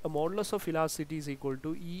 take modulus of elasticity is equal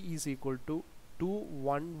to E is equal to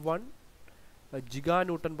 211 giga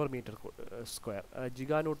newton per metre square.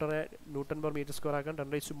 Giga newton per metre square ആക്കാൻ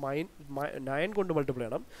 10⁻9 കൊണ്ട് multiply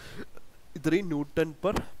ചെയ്യണം. ഇത്രയും newton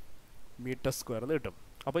per metre square എന്ന് കിട്ടും.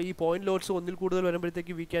 അപ്പോൾ ഈ point lords ഒന്നിൽ കൂടുതൽ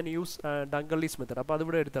വരുമ്പോഴത്തേക്ക് വി ക്യാൻ യൂസ് ഡങ്കർലീസ് മെത്തേഡ്. അപ്പോൾ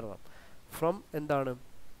അതിവിടെ എടുത്തിടണം. ഫ്രം എന്താണ്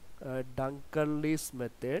ഡങ്കർലീസ്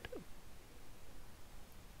മെത്തേഡ്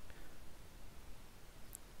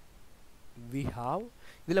വി ഹാവ്,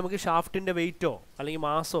 ഇതിൽ നമുക്ക് ഷാഫ്റ്റിൻ്റെ വെയിറ്റോ അല്ലെങ്കിൽ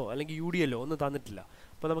മാസോ അല്ലെങ്കിൽ UDL ഒന്നും തന്നിട്ടില്ല.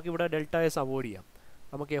 അപ്പോൾ നമുക്കിവിടെ ഡെൽറ്റ എസ് അവോയ്ഡ് ചെയ്യാം.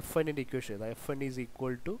 നമുക്ക് FN-ൻ്റെ ഇക്വേഷൻ ചെയ്താൽ FN is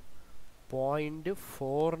equal to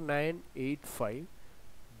 0.4985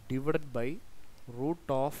 divided by root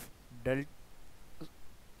of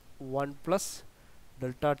Δ1 plus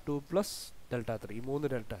Δ2 plus Δ3, ഈ 3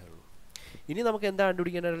 ഡെൽറ്റ ഉള്ളൂ. ഇനി നമുക്ക് എന്താ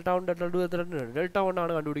കണ്ടുപിടിക്കുന്നത്, Δ1 Δ2 Δ1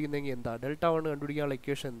 ആണ് കണ്ടുപിടിക്കുന്നതെങ്കിൽ എന്താ, Δ1 കണ്ടുപിടിക്കാനുള്ള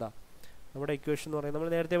ഇക്വേഷൻ എന്താ, നമ്മുടെ ഇക്വേഷൻ എന്ന് പറയുന്നത് നമ്മൾ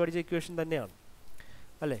നേരത്തെ പഠിച്ച ഇക്വേഷൻ തന്നെയാണ്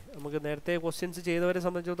അല്ലേ. നമുക്ക് നേരത്തെ ക്വസ്റ്റ്യൻസ് ചെയ്തവരെ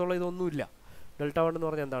സംബന്ധിച്ചിടത്തോളം ഇതൊന്നുമില്ല. Δ1 എന്ന്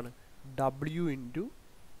പറഞ്ഞാൽ എന്താണ്, W into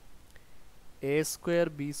A²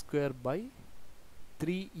 B² by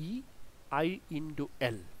 3EI into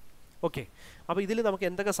L. Okay, അപ്പോൾ ഇതിൽ നമുക്ക്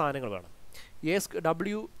എന്തൊക്കെ സാധനങ്ങൾ വേണം,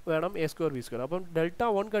 W വേണം, A² B². അപ്പം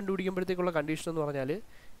Δ1 കണ്ടുപിടിക്കുമ്പോഴത്തേക്കുള്ള കണ്ടീഷൻ എന്ന് പറഞ്ഞാൽ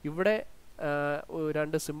ഇവിടെ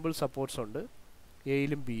 2 സിമ്പിൾ സപ്പോർട്ട്സ് ഉണ്ട്,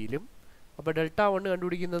 എയിലും ബിയിലും. അപ്പോൾ Δ1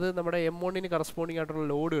 കണ്ടുപിടിക്കുന്നത് നമ്മുടെ M1-ന് കറസ്പോണ്ടിങ് ആയിട്ടുള്ള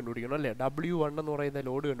ലോഡ് കണ്ടുപിടിക്കണം അല്ലേ. W1 എന്ന് പറയുന്ന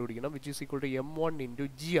ലോഡ് കണ്ടുപിടിക്കണം, which is equal to M1 into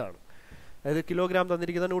G ആണ്. അതായത് കിലോഗ്രാം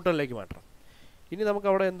തന്നിരിക്കുന്ന ന്യൂട്ടണിലേക്ക് മാറ്റണം. ഇനി നമുക്ക്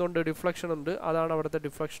അവിടെ എന്തുണ്ട്, ഡിഫ്ലക്ഷൻ ഉണ്ട്. അതാണ് അവിടുത്തെ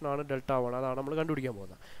ഡിഫ്ലക്ഷനാണ് Δ1, അതാണ് നമ്മൾ കണ്ടുപിടിക്കാൻ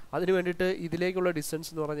പോകുന്നത്. അതിന് വേണ്ടിയിട്ട് ഇതിലേക്കുള്ള ഡിസ്റ്റൻസ്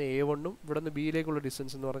എന്ന് പറഞ്ഞാൽ A1-ഉം ഇവിടെ നിന്ന് ബിയിലേക്കുള്ള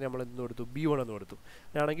ഡിസ്റ്റൻസ് എന്ന് പറഞ്ഞാൽ നമ്മൾ എന്ത് കൊടുത്തു, B1 എന്ന് കൊടുത്തു.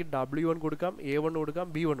 ആണെങ്കിൽ W1 കൊടുക്കാം, A1 കൊടുക്കാം,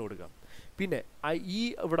 B1 കൊടുക്കാം. പിന്നെ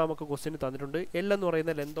ഇവിടെ നമുക്ക് ക്വസ്റ്റ്യൻ തന്നിട്ടുണ്ട് L എന്ന്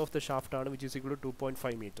പറയുന്ന ലെന്ത് ഓഫ് ദ ഷാഫ്റ്റ് ആണ്, which is equal to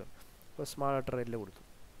 2.5 metre. അപ്പോൾ സ്മാൾ ലെറ്റർ L കൊടുത്തു,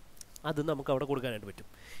 അത് നമുക്ക് അവിടെ കൊടുക്കാനായിട്ട് പറ്റും.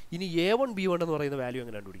 ഇനി A1 B1 എന്ന് പറയുന്ന വാല്യൂ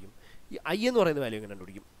എങ്ങനെ കണ്ടുപിടിക്കും, ഈ I എന്ന് പറയുന്ന വാല്യൂ എങ്ങനെ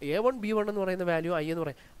കണ്ടുപിടിക്കും. A1 B1 എന്ന് പറയുന്ന വാല്യൂ I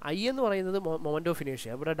എന്ന് പറയുന്നത് മൊമെൻ്റ് ഓഫ് ഇനേഷ്യ.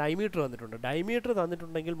 ഇവിടെ ഡയമീറ്റർ തന്നിട്ടുണ്ട്. ഡയമീറ്റർ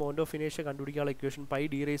തന്നിട്ടുണ്ടെങ്കിൽ മൊമെൻ്റ് ഓഫ് ഇനേഷ്യ കണ്ടുപിടിക്കാനുള്ള ഇക്വേഷൻ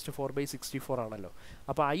πd⁴/64 ആണല്ലോ.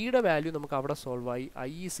 അപ്പോൾ Iയുടെ വാല്യൂ നമുക്ക് അവിടെ സോൾവ് ആയി.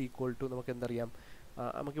 I ഈസ് ഈക്വൽ ടു നമുക്ക് എന്തറിയാം,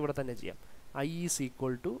 നമുക്കിവിടെ തന്നെ ചെയ്യാം. I is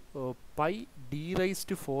equal to πd⁴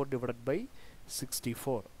 divided by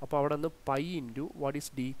 64. അപ്പോൾ അവിടെ നിന്ന് pi into what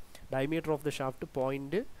is D, diameter of the shaft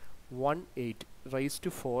 0.18⁴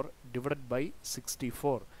 divided by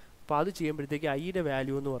 64. അപ്പോൾ അത് ചെയ്യുമ്പോഴത്തേക്ക് Iയുടെ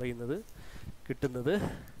വാല്യൂ എന്ന് പറയുന്നത് കിട്ടുന്നത്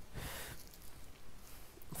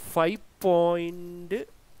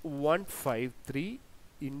 5.153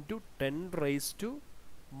 into 10 raised to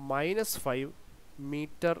minus 5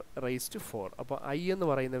 meter raised to 4. അപ്പോൾ I എന്ന്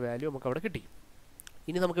പറയുന്ന വാല്യൂ നമുക്ക് അവിടെ കിട്ടി.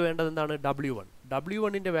 ഇനി നമുക്ക് വേണ്ടത് എന്താണ്? W1.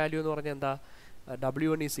 W1ൻ്റെ വാല്യൂ എന്ന് പറഞ്ഞാൽ എന്താ?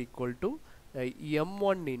 W1 is equal to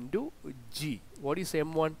M1 into G. What is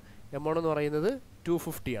M1? M1 എന്ന് പറയുന്നത്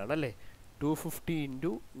 250 ആണ് അല്ലേ? 250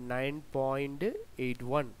 ഇൻറ്റു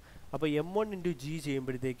 9.81. അപ്പോൾ M1 ഇൻറ്റു G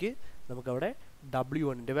ചെയ്യുമ്പോഴത്തേക്ക് നമുക്കവിടെ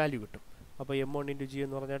W1ൻ്റെ വാല്യൂ കിട്ടും. അപ്പോൾ M1 ഇൻറ്റു G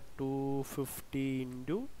എന്ന് പറഞ്ഞാൽ 250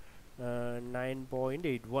 ഇൻറ്റു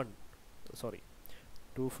 9.81. Sorry,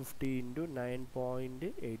 250 into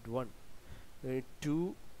 9.81.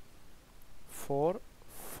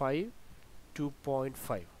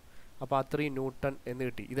 245 അപ്പോൾ അത്രയും ന്യൂട്ടൺ എന്ന്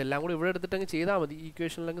കിട്ടി. ഇതെല്ലാം കൂടി ഇവിടെ എടുത്തിട്ടങ്ങ് ചെയ്താൽ മതി. ഈ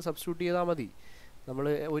ഇക്വേഷനിലങ്ങ് സബ്സ്റ്റിറ്റ്യൂട്ട് ചെയ്താൽ മതി. നമ്മൾ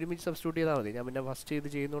ഒരുമിച്ച് സബ്സ്റ്റിറ്റ്യൂട്ട് ചെയ്താൽ മതി. ഞാൻ പിന്നെ ഫസ്റ്റ് ഇത്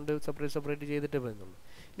ചെയ്യുന്നുണ്ട് സെപ്പറേറ്റ് ചെയ്തിട്ട് വരുന്നുള്ളൂ.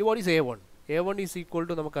 ഇനി what is A1? A1 is equal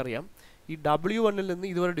to നമുക്കറിയാം ഈ W1ൽ നിന്ന്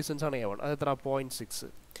ഇതുവരെ ഡിസ്റ്റൻസ് ആണ് A1. അത് എത്ര? 0.6.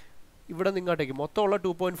 ഇവിടെ നിന്ന് ഇങ്ങോട്ടേക്ക് മൊത്തമുള്ള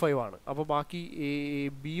 2.5 ആണ്. അപ്പോൾ ബാക്കി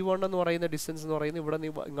B1 എന്ന് പറയുന്ന ഡിസ്റ്റൻസ് എന്ന് പറയുന്നത് ഇവിടെ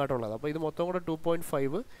നിന്ന് ഇങ്ങോട്ടുള്ളത്. അപ്പോൾ ഇത് മൊത്തം കൂടെ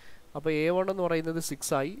 2.5. അപ്പോൾ A1 എന്ന് പറയുന്നത് 6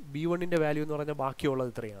 ആയി. B1ൻ്റെ വാല്യൂ എന്ന് പറഞ്ഞാൽ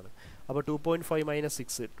ബാക്കിയുള്ളത് ഇത്രയാണ്. അപ്പോൾ 2.5 മൈനസ്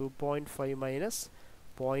 6, 2.5 മൈനസ്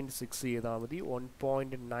 0.6 ചെയ്താൽ മതി.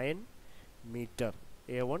 1.9 മീറ്റർ.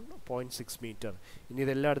 A1 0.6 metre. ഇനി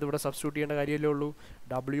ഇതെല്ലാം അടുത്ത് ഇവിടെ സബ്സ്റ്റിറ്റ്യൂട്ട് ചെയ്യേണ്ട കാര്യമല്ലേ ഉള്ളൂ.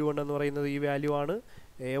 W1 എന്ന് പറയുന്നത് ഈ വാല്യൂ ആണ്,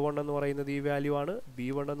 A1 എന്ന് പറയുന്നത് ഈ വാല്യൂ ആണ്,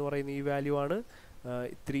 B1 എന്ന് പറയുന്നത് ഈ വാല്യൂ ആണ്,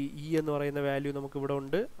 3E എന്ന് പറയുന്ന വാല്യൂ നമുക്കിവിടെ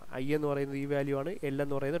ഉണ്ട്, I എന്ന് പറയുന്നത് ഈ വാല്യൂ ആണ്, L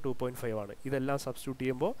എന്ന് പറയുന്നത് 2.5 ആണ്. ഇതെല്ലാം സബ്സ്റ്റിറ്റ്യൂട്ട്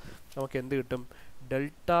ചെയ്യുമ്പോൾ നമുക്ക് എന്ത് കിട്ടും?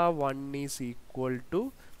 Δ1 ഈസ് ഈക്വൽ ടു,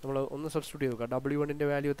 നമ്മൾ ഒന്ന് സബ്സ്റ്റിറ്റ്യൂട്ട് ചെയ്ത് നോക്കാം. W1ൻ്റെ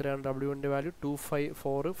വാല്യൂ എത്രയാണ്? W1ൻ്റെ വാല്യൂ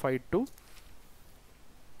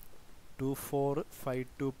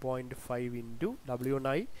 2452.5 ഇൻറ്റു W1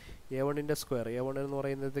 ആയി. A1ൻ്റെ സ്ക്വയർ, A1 എന്ന്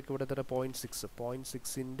പറയുന്നതൊക്കെ ഇവിടെ എത്ര?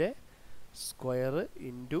 0.6ൻ്റെ സ്ക്വയർ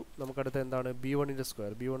ഇൻറ്റു നമുക്കടുത്ത് എന്താണ്? B1ൻ്റെ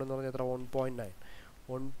സ്ക്വയർ. B1 എന്ന് പറഞ്ഞാൽ എത്ര?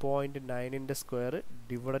 1.9ൻ്റെ സ്ക്വയർ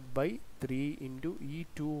ഡിവൈഡഡ് ബൈ 3 ഇൻറ്റു ഈ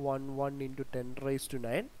 211 ഇൻറ്റു 10 റൈസ് ടു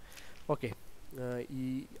 9. ഓക്കെ, ഈ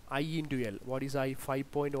I into L. What is I?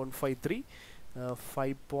 5.153.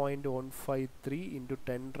 5.153 into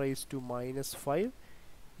 10 raise to minus 5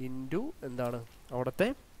 into എന്താണ് അവിടുത്തെ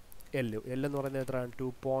L. L എന്ന് പറയുന്നത് എത്രയാണ്?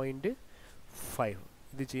 2.5.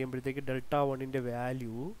 ഇത് ചെയ്യുമ്പോഴത്തേക്ക് Δ1ൻ്റെ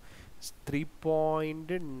value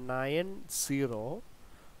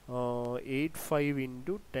 3.9085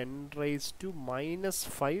 into 10 raise to minus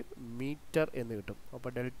 5 metre എന്ന് കിട്ടും. അപ്പോൾ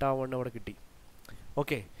Δ1 അവിടെ കിട്ടി.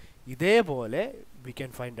 ഓക്കെ, ഇതേപോലെ വി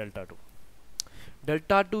ക്യാൻ ഫൈൻഡ് Δ2.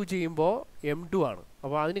 Δ2 ചെയ്യുമ്പോൾ M2 ആണ്.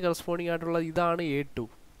 അപ്പോൾ അതിന് കറസ്പോണ്ടിങ് ആയിട്ടുള്ള ഇതാണ് A2.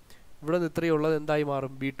 ഇവിടെ നിന്ന് ഇത്രയുള്ളത് എന്തായി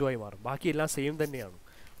മാറും? B2 ആയി മാറും. ബാക്കിയെല്ലാം സെയിം തന്നെയാണ്.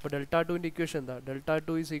 അപ്പോൾ Δ2ൻ്റെ ഇക്വേഷൻ എന്താ?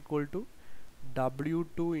 Δ2 is equal to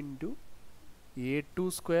W2 into A2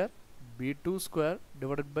 square B2 square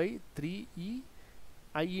divided by 3E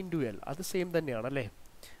I into L. അത് സെയിം തന്നെയാണ് അല്ലേ?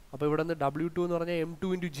 അപ്പോൾ ഇവിടെ നിന്ന് W2 എന്ന് പറഞ്ഞാൽ M2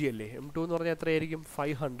 ഇൻറ്റു G അല്ലേ? M2 എന്ന് പറഞ്ഞാൽ എത്രയായിരിക്കും?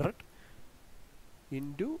 500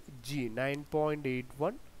 ഇൻറ്റു G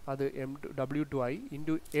 9.81. അത് W2 ആയി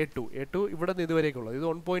ഇൻറ്റു A2 ഇവിടെ നിന്ന് ഇതുവരേക്കുള്ളത്. ഇത്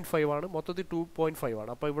 1.5 ആണ്, മൊത്തത്തിൽ 2.5 ആണ്.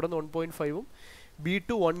 അപ്പോൾ ഇവിടെ നിന്ന് 1.5ഉം B2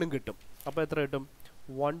 1ഉം കിട്ടും. അപ്പോൾ എത്ര കിട്ടും?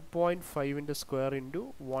 1.5ൻ്റെ square into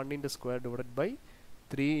 1ൻ്റെ square divided by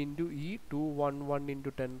 3 into ഈ 211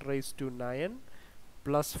 into 10 raise to 9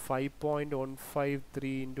 plus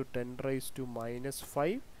 5.153 into 10 raise to minus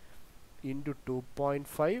 5 into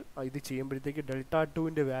 2.5. ഇത് ചെയ്യുമ്പോഴത്തേക്ക്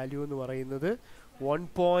Δ2ൻ്റെ വാല്യൂ എന്ന് പറയുന്നത്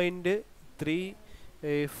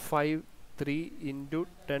 1.353 into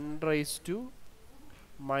 10 raise to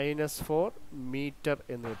minus 4 metre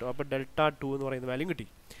എന്ന് കിട്ടും. അപ്പോൾ Δ2 എന്ന് പറയുന്ന വാല്യൂ കിട്ടി.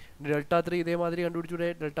 Δ3 ഇതേമാതിരി കണ്ടുപിടിച്ചൂടെ?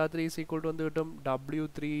 Δ3 ഈസ് ഈക്വൽ ടു എന്ത് കിട്ടും?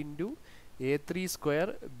 W3 into A3 square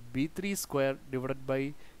B3 square divided by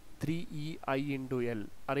 3EI into L.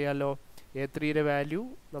 അറിയാമല്ലോ, A3യുടെ വാല്യൂ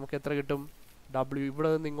നമുക്ക് എത്ര കിട്ടും? W ഇവിടെ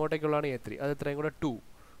നിന്ന് ഇങ്ങോട്ടേക്കുള്ളതാണ് A3. അത് എത്രയും കൂടെ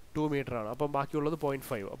 2 മീറ്റർ ആണ്. അപ്പം ബാക്കിയുള്ളത്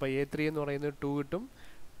 0.5. അപ്പോൾ A3 എന്ന് പറയുന്നത് 2 കിട്ടും,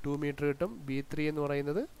 2 മീറ്റർ കിട്ടും. B3 എന്ന്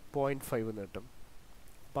പറയുന്നത് 0.5 എന്ന് കിട്ടും.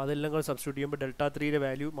 അപ്പോൾ അതെല്ലാം കൂടെ സബ്സ്റ്റിറ്റ്യൂട്ട് ചെയ്യുമ്പോൾ Δ3യുടെ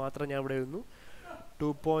വാല്യൂ മാത്രം ഞാൻ ഇവിടെ എഴുതുന്നു.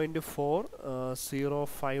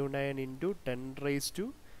 2.4059 into 10 raise to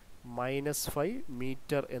minus 5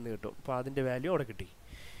 metre എന്ന് കിട്ടും. അപ്പോൾ അതിൻ്റെ വാല്യൂ അവിടെ കിട്ടി.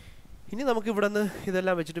 ഇനി നമുക്ക് ഇവിടെ നിന്ന്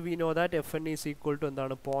ഇതെല്ലാം വെച്ചിട്ട് we know that FN is equal to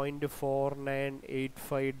എന്താണ്?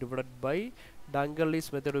 0.4985 ഡിവൈഡഡ് ബൈ Dunkerley'S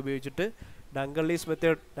മെത്തേഡ് ഉപയോഗിച്ചിട്ട് Dunkerley'S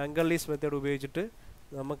മെത്തേഡ് ഉപയോഗിച്ചിട്ട്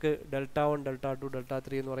നമുക്ക് Δ1, Δ2,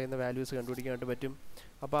 Δ3 എന്ന് പറയുന്ന വാല്യൂസ് കണ്ടുപിടിക്കാനായിട്ട് പറ്റും.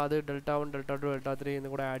 അപ്പോൾ അത് Δ1, Δ2, Δ3 എന്ന്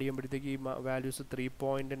കൂടെ ആഡ് ചെയ്യുമ്പോഴത്തേക്ക് ഈ values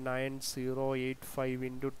 3.9085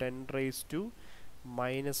 into 10 raise to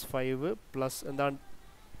minus 5 plus എന്താണ്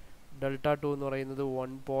Δ2 എന്ന് പറയുന്നത്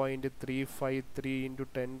 1.353 into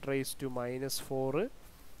 10 raise to minus 4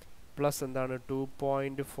 plus എന്താണ്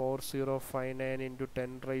 2.4059 into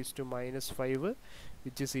 10⁻⁻5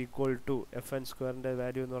 which is equal to F N സ്ക്വയറിൻ്റെ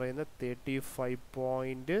വാല്യൂ എന്ന് പറയുന്നത്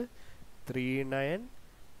 35.39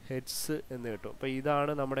 ഹെഡ്സ് എന്ന് കിട്ടും. അപ്പോൾ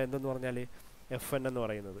ഇതാണ് നമ്മുടെ എന്തെന്ന് പറഞ്ഞാൽ എഫ് എൻ എന്ന്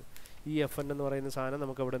പറയുന്നത്. ഈ എഫ് എൻ എന്ന് പറയുന്ന സാധനം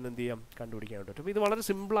നമുക്ക് അവിടെ നിന്ന് എന്ത് ചെയ്യാം, കണ്ടുപിടിക്കാൻ പറ്റും. അപ്പോൾ ഇത് വളരെ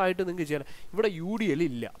സിമ്പിളായിട്ട് നിങ്ങൾക്ക് ചെയ്യാം. ഇവിടെ യു ഡി എൽ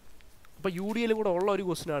ഇല്ല. അപ്പോൾ യു ഡി എല്ലും കൂടെ ഉള്ള ഒരു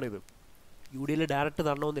ക്വസ്റ്റ്യനാണിത്. യു ഡി എൽ ഡയറക്റ്റ്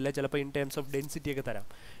തരണമെന്നില്ല, ചിലപ്പോൾ ഇൻ ടേംസ് ഓഫ് ഡെൻസിറ്റി ഒക്കെ തരാം.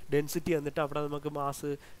 ഡെൻസിറ്റി എന്നിട്ട് അവിടെ നമുക്ക് മാസ്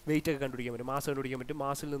വെയിറ്റ് ഒക്കെ കണ്ടുപിടിക്കാൻ പറ്റും, മാസ് കണ്ടുപിടിക്കാൻ പറ്റും,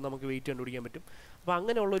 മാസിൽ നിന്ന് നമുക്ക് വെയിറ്റ് കണ്ടുപിടിക്കാൻ പറ്റും. അപ്പോൾ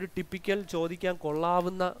അങ്ങനെയുള്ളൊരു ടിപ്പിക്കൽ ചോദിക്കാൻ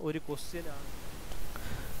കൊള്ളാവുന്ന ഒരു ക്വസ്റ്റ്യനാണ്.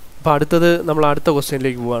 അപ്പോൾ അടുത്തത് നമ്മൾ അടുത്ത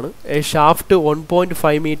ക്വസ്റ്റ്യനിലേക്ക് പോവുകയാണ്. എ ഷാഫ്റ്റ്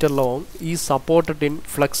 1.5 മീറ്റർ ലോങ് ഈ സപ്പോർട്ടഡ് ഇൻ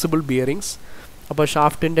ഫ്ലെക്സിബിൾ ബിയറിങ്സ്. അപ്പോൾ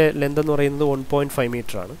ഷാഫ്റ്റിൻ്റെ ലെന്ത് എന്ന് പറയുന്നത് 1.5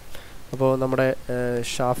 മീറ്റർ ആണ്. അപ്പോൾ നമ്മുടെ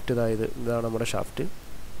ഷാഫ്റ്റ് ഇതാണ് നമ്മുടെ ഷാഫ്റ്റ്.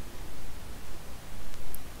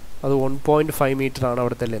 അത് 1.5 മീറ്റർ ആണ്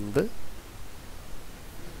അവിടുത്തെ ലെന്ത്.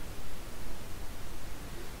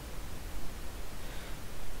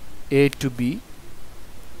 A to B.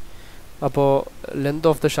 അപ്പോൾ ലെന്ത്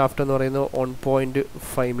ഓഫ് ദ ഷാഫ്റ്റ് എന്ന് പറയുന്നത്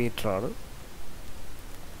 1.5 മീറ്റർ ആണ്.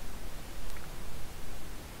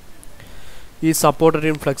 ഈ supported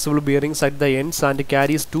in flexible bearings at the ends and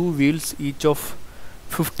carries 2 wheels each of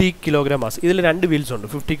 50 kilogram mass. ഇതിൽ 2 വീൽസ് ഉണ്ട്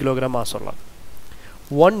 50 കിലോഗ്രാം മാസ് ഉള്ള.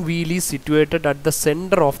 1 wheel is situated at the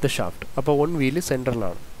centre of the shaft. അപ്പോൾ 1 wheel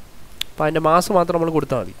സെൻറ്ററിലാണ്. അപ്പോൾ അതിൻ്റെ മാസ് മാത്രം നമ്മൾ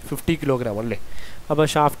കൊടുത്താൽ മതി. 50 കിലോഗ്രാം അല്ലേ. അപ്പോൾ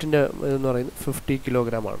ഷാഫ്റ്റിൻ്റെ ഇതെന്ന് പറയുന്നത് 50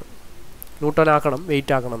 കിലോഗ്രാം ആണ്. ന്യൂട്ടൺ ആക്കണം,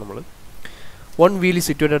 വെയിറ്റ് ആക്കണം നമ്മൾ. 1 wheel is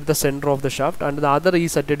situated at the center of the shaft and the other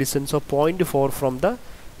is at a distance of 0.4 from the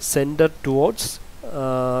center towards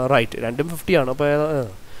right. രണ്ടും 50 ആണ്. അപ്പോൾ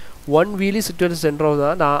 1 wheel is situated at the center of the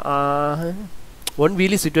 1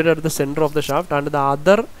 wheel is situated at the center of the shaft and the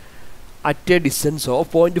other at a distance of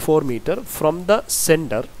 0.4 meter from the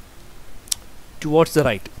center towards the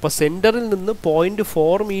right. അപ്പോൾ സെൻറ്ററിൽ നിന്ന്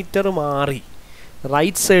 0.4 metre മാറി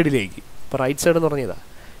right സൈഡിലേക്ക്. ഇപ്പോൾ right side എന്ന് പറഞ്ഞതാ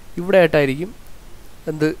ഇവിടെ ആയിട്ടായിരിക്കും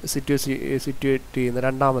എന്ത് സിറ്റുവേറ്റ് ചെയ്യുന്ന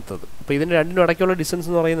രണ്ടാമത്തത്. അപ്പോൾ ഇതിന് രണ്ടിനും ഇടയ്ക്കുള്ള ഡിസ്റ്റൻസ്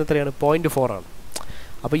എന്ന് പറയുന്നത് എത്രയാണ്? 0.4 ആണ്.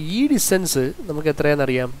 അപ്പോൾ ഈ ഡിസ്റ്റൻസ് നമുക്ക്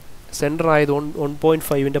എത്രയാണെന്നറിയാം. സെൻറ്റർ ആയത്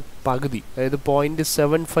 1.5ൻ്റെ പകുതി, അതായത്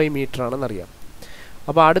 0.75 മീറ്റർ ആണെന്നറിയാം.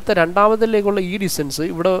 അപ്പോൾ അടുത്ത രണ്ടാമതിലേക്കുള്ള ഈ ഡിസ്റ്റൻസ്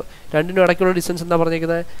ഇവിടെ രണ്ടിനും ഇടയ്ക്കുള്ള ഡിസ്റ്റൻസ് എന്താ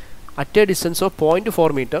പറഞ്ഞേക്കുന്നത്? At A distance of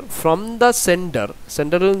 0.4 metre from the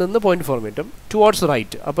സെൻറ്ററിൽ നിന്ന് 0.4 മീറ്റർ ടുവേർഡ്സ്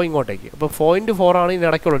റൈറ്റ്. അപ്പോൾ ഇങ്ങോട്ടേക്ക്. അപ്പോൾ 0.4 ആണ്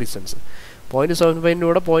ഇതിനിടയ്ക്കുള്ള ഡിസ്റ്റൻസ്. 0.75ൻ്റെ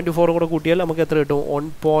കൂടെ 0.4 കൂടെ കൂട്ടിയാൽ നമുക്ക് എത്ര കിട്ടും?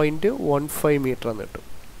 1.15 മീറ്റർ എന്ന് കിട്ടും.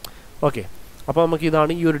 ഓക്കെ, അപ്പോൾ നമുക്ക്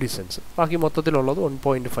ഇതാണ് ഈ ഒരു ഡിസ്റ്റൻസ്. ബാക്കി മൊത്തത്തിലുള്ളത്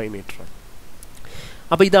 1.5 മീറ്റർ.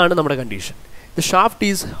 അപ്പോൾ ഇതാണ് നമ്മുടെ condition. The shaft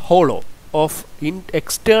is hollow of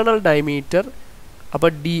external diameter. അപ്പോൾ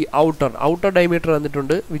ഡി ഔട്ടർ ഡയമീറ്റർ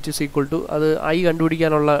വന്നിട്ടുണ്ട് വിച്ച് ഇസ് ഈക്വൽ ടു, അത് ഐ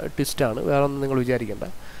കണ്ടുപിടിക്കാനുള്ള ട്വിസ്റ്റാണ്, വേറെ ഒന്നും നിങ്ങൾ വിചാരിക്കേണ്ട.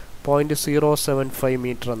 0.075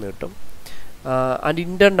 മീറ്റർ എന്ന് കിട്ടും. And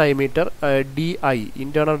internal diameter D I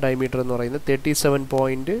internal diameter എന്ന് പറയുന്നത്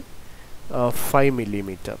 37.5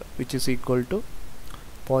 millimetre which is equal to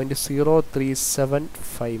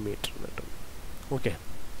 0.0375 metre എന്ന് കിട്ടും. Okay,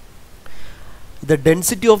 the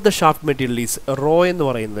density of the shaft material is raw എന്ന്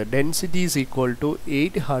പറയുന്നത് density is equal to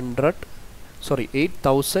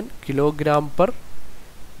 8,000 kilogram per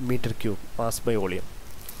meter cube mass by volume.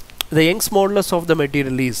 The Young's modulus of the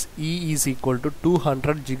material is E is equal to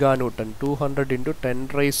 200 giganewton, 200 into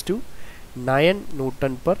 10⁻⁹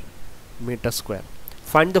 Newton per meter square.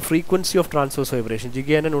 Find the frequency of transverse vibration.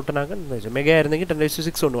 Giga and Newton ആക്കാൻ mega ആയിരുന്നെങ്കിൽ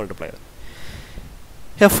 10⁻⁶ കൊണ്ട് multiply ചെയ്യണം.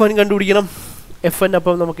 Fn കണ്ടുപിടിക്കണം. Fn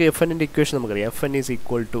അപ്പം നമുക്ക് Fnൻ്റെ equation നമുക്കറിയാം. Fn is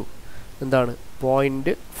equal to എന്താണ്?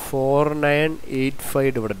 0.4985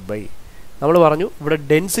 divided by, നമ്മൾ പറഞ്ഞു ഇവിടെ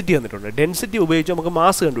ഡെൻസിറ്റി വന്നിട്ടുണ്ട്. ഡെൻസിറ്റി ഉപയോഗിച്ച് നമുക്ക്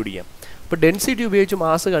മാസ് കണ്ടുപിടിക്കാം. അപ്പോൾ ഡെൻസിറ്റി ഉപയോഗിച്ച്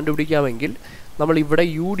മാസ് കണ്ടുപിടിക്കാമെങ്കിൽ നമ്മൾ ഇവിടെ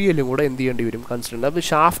യു ഡി എല്ലും കൂടെ എന്ത് ചെയ്യേണ്ടി വരും? കൺസിഡർ. അപ്പോൾ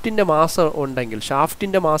ഷാഫ്റ്റിൻ്റെ മാസ് ഉണ്ടെങ്കിൽ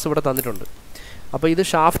ഷാഫ്റ്റിൻ്റെ മാസ് ഇവിടെ തന്നിട്ടുണ്ട്. അപ്പോൾ ഇത്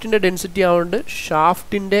ഷാഫ്റ്റിൻ്റെ ഡെൻസിറ്റി ആയതുകൊണ്ട്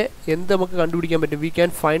ഷാഫ്റ്റിൻ്റെ എന്ത് നമുക്ക് കണ്ടുപിടിക്കാൻ പറ്റും? We can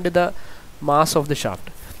find the mass of the shaft.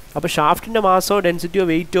 അപ്പോൾ ഷാഫ്റ്റിൻ്റെ മാസോ ഡെൻസിറ്റിയോ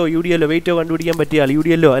വെയിറ്റോ യു ഡി എല്ലോ വെയിറ്റോ കണ്ടുപിടിക്കാൻ പറ്റിയാൽ യു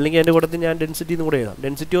ഡി എല്ലോ അല്ലെങ്കിൽ എൻ്റെ കൂട്ടത്തിൽ ഞാൻ ഡെൻസിറ്റി എന്ന് കൂടെ എഴുതാം.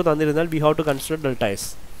 ഡെൻസിറ്റിയോ തന്നിരുന്നാൽ we have to consider delta S.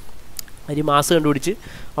 അതിന് മാസ് കണ്ടുപിടിച്ച്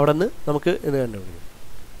അവിടെ നിന്ന് നമുക്ക് ഇത് കണ്ടുപിടിക്കും.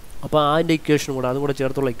 അപ്പോൾ അതിൻ്റെ ഇക്വേഷനും കൂടെ അതും കൂടെ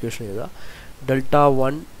ചേർത്തുള്ള ഇക്വേഷൻ എഴുതുക.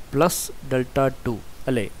 Δ1 പ്ലസ് Δ2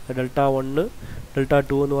 അല്ലേ. Δ1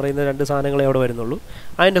 Δ2 എന്ന് പറയുന്ന രണ്ട് സാധനങ്ങളെ അവിടെ വരുന്നുള്ളൂ.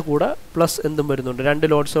 അതിൻ്റെ കൂടെ പ്ലസ് എന്തും വരുന്നുണ്ട്, 2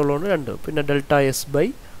 ലോഡ്സ് ഉള്ളതുകൊണ്ട് 2, പിന്നെ Δs ബൈ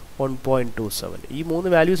 1.27. ഈ 3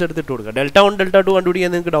 വാല്യൂസ് എടുത്തിട്ട് കൊടുക്കുക. Δ1 Δ2 കണ്ടുപിടിക്കാൻ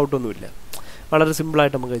നിങ്ങൾക്ക് ഡൗട്ടൊന്നുമില്ല. വളരെ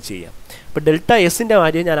സിമ്പിളായിട്ട് നമുക്ക് ചെയ്യാം. ഇപ്പോൾ ഡെൽറ്റ എസിൻ്റെ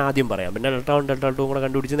കാര്യം ഞാൻ ആദ്യം പറയാം, പിന്നെ ഡെൽറ്റ 1 ഡെൽറ്റ 2 കൂടെ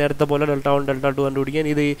കണ്ടുപിടിച്ച് നേരത്തെ പോലെ ഡെൽറ്റ 1 ഡെൽറ്റ 2 കണ്ടുപിടിക്കാൻ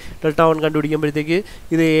ഇത് ഡെൽറ്റ 1 കണ്ടുപിടിക്കുമ്പോഴത്തേക്ക്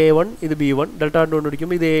ഇത് A1 ഇത് B1, ഡെൽറ്റ 2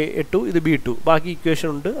 കണ്ടുപിടിക്കുമ്പോൾ ഇത് A2 ഇത് B2, ബാക്കി ഇക്വേഷൻ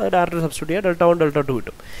ഉണ്ട്, അത് ഡയറക്റ്റ് സബ്സ്റ്റിറ്റ്യൂട്ട് ചെയ്യുക, ഡെൽറ്റ 1 ഡെൽറ്റ 2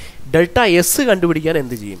 കിട്ടും. ഡെൽറ്റ എസ് കണ്ടുപിടിക്കാൻ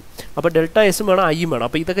എന്ത് ചെയ്യും? അപ്പോൾ ഡെൽറ്റ എസും വേണം ഐയും വേണം.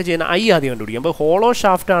 അപ്പോൾ ഇതൊക്കെ ചെയ്യുന്ന ഐ ആദ്യം കണ്ടുപിടിക്കും. അപ്പോൾ ഹോളോ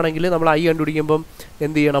ഷാഫ്റ്റ് ആണെങ്കിൽ നമ്മൾ ഐ കണ്ടുപിടിക്കുമ്പം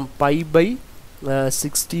എന്ത് ചെയ്യണം? Pi by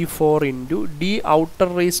 64 into D outer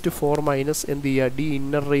raise to 4 minus എന്ത് ചെയ്യുക? ഡി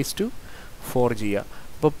ഇന്നർ റേസ് ടു 4 ചെയ്യുക.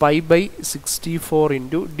 അപ്പോൾ pi by 64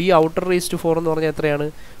 into D outer raise to 4 എന്ന് പറഞ്ഞാൽ എത്രയാണ്?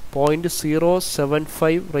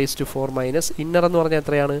 0.075 റേസ് ടു 4 മൈനസ് ഇന്നർ എന്ന് പറഞ്ഞാൽ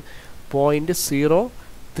എത്രയാണ്?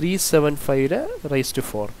 0.0375 റേസ് ടു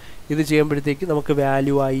 4. ഇത് ചെയ്യുമ്പോഴത്തേക്ക് നമുക്ക്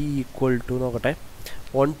വാല്യൂ ആയി ഈക്വൽ ടു നോക്കട്ടെ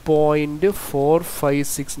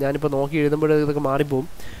 1.456. ഞാനിപ്പോൾ നോക്കി എഴുതുമ്പോൾ ഇതൊക്കെ മാറിപ്പോവും,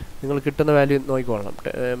 നിങ്ങൾ കിട്ടുന്ന വാല്യൂ നോക്കിക്കോളണം.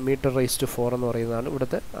 മീറ്റർ റേസ് ടു 4 എന്ന് പറയുന്നതാണ്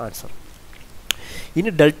ഇവിടുത്തെ ആൻസർ. ഇനി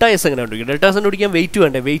ഡെൽറ്റ എസ് എങ്ങനെ കണ്ടുപിടിക്കും? ഡെൽറ്റ എസ് കണ്ടുപിടിക്കാൻ വെയിറ്റ്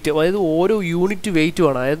വേണ്ടേ? വെയിറ്റ്, അതായത് ഓരോ യൂണിറ്റ് വെയിറ്റ്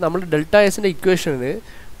വേണം. അതായത് നമ്മൾ ഡെൽറ്റ എസിൻ്റെ ഇക്വേഷന്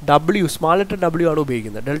ഡബ്ല്യു സ്മാൾ ലെറ്റർ ഡബ്ല്യു ആണ്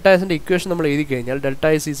ഉപയോഗിക്കുന്നത്. ഡെൽറ്റ എസിൻ്റെ ഇക്വേഷൻ നമ്മൾ എഴുതി കഴിഞ്ഞാൽ delta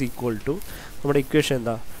S is equal to നമ്മുടെ ഇക്വേഷൻ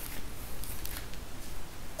എന്താ?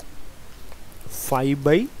 5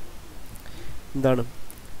 ബൈ എന്താണ്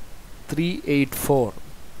 384.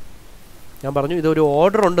 ഞാൻ പറഞ്ഞു ഇതൊരു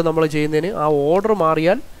ഓർഡർ ഉണ്ട് നമ്മൾ ചെയ്യുന്നതിന്. ആ ഓർഡർ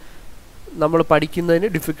മാറിയാൽ നമ്മൾ പഠിക്കുന്നതിന്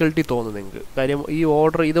ഡിഫിക്കൽട്ടി തോന്നും നിങ്ങൾക്ക്. കാര്യം ഈ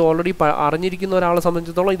ഓർഡർ ഇത് ഓൾറെഡി അറിഞ്ഞിരിക്കുന്ന ഒരാളെ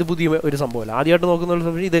സംബന്ധിച്ചിടത്തോളം ഇത് പുതിയ ഒരു സംഭവമല്ല. ആദ്യമായിട്ട് നോക്കുന്നവരെ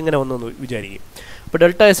സംബന്ധിച്ച് ഇതെങ്ങനെ വന്നെന്ന് വിചാരിക്കും. അപ്പോൾ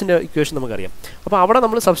ഡെൽറ്റ എസിൻ്റെ ഇക്വേഷൻ നമുക്കറിയാം. അപ്പോൾ അവിടെ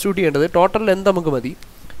നമ്മൾ സബ്സ്റ്റിറ്റ്യൂട്ട് ചെയ്യേണ്ടത് ടോട്ടൽ ലെന്ത് നമുക്ക് മതി.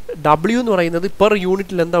 ഡബ്ല്യു എന്ന് പറയുന്നത് പെർ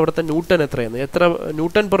യൂണിറ്റ് ലെന്ത് അവിടുത്തെ ന്യൂട്ടൺ എത്രയാണ്, എത്ര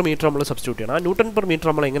ന്യൂട്ടൺ പെർ മീറ്റർ നമ്മൾ സബ്സ്റ്റിറ്റ്യൂട്ട് ചെയ്യണം. ആ ന്യൂട്ടൺ പെർ മീറ്റർ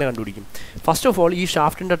നമ്മൾ എങ്ങനെ കണ്ടുപിടിക്കും? ഫസ്റ്റ് ഓഫ് ഓൾ ഈ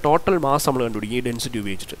ഷാഫ്റ്റിൻ്റെ ടോട്ടൽ മാസ് നമ്മൾ കണ്ടുപിടിക്കും ഈ ഡെൻസിറ്റി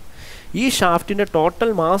ഉപയോഗിച്ചിട്ട്. ഈ ഷാഫ്റ്റിൻ്റെ ടോട്ടൽ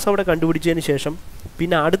മാസ് അവിടെ കണ്ടുപിടിച്ചതിന് ശേഷം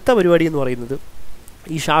പിന്നെ അടുത്ത പരിപാടി എന്ന് പറയുന്നത്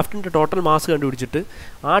ഈ ഷാഫ്റ്റിൻ്റെ ടോട്ടൽ മാസ് കണ്ടുപിടിച്ചിട്ട്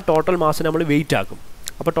ആ ടോട്ടൽ മാസിനെ നമ്മൾ വെയിറ്റ് ആക്കും.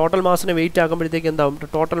 അപ്പോൾ ടോട്ടൽ മാസിനെ വെയിറ്റ് ആക്കുമ്പോഴത്തേക്ക് എന്താവും?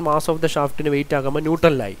 Total mass of the ഷാഫ്റ്റിന് wait ആക്കുമ്പോൾ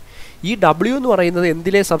ന്യൂട്ടണിലായി. ഈ ഡബ്ല്യു എന്ന് പറയുന്നത്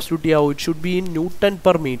എന്തിലേ സബ്സ്റ്റിറ്റ്യൂട്ട് ചെയ്യാവൂ? It should be in newton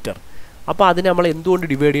per metre. അപ്പോൾ അതിനെ നമ്മൾ എന്തുകൊണ്ട്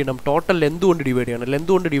ഡിവൈഡ് ചെയ്യണം? ടോട്ടൽ എന്തുകൊണ്ട് ഡിവൈഡ് ചെയ്യണം?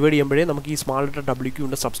 എന്തുകൊണ്ട് ഡിവൈഡ് ചെയ്യുമ്പോഴേ നമുക്ക് ഈ സ്മാൾ ലെറ്റർ ഡബ്ല്യൂക്ക്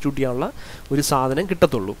കൊണ്ട് സബ്സ്റ്റിറ്റ്യൂട്ട് ചെയ്യാനുള്ള ഒരു സാധനം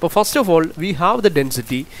കിട്ടത്തുള്ളൂ. ഇപ്പോൾ first of all we have the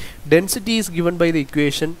density. Density is given by the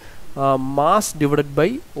equation mass divided by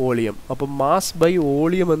volume. അപ്പോൾ മാസ് ബൈ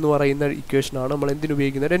വോളിയം എന്ന് പറയുന്ന ഇക്വേഷനാണ് നമ്മൾ എന്തിനു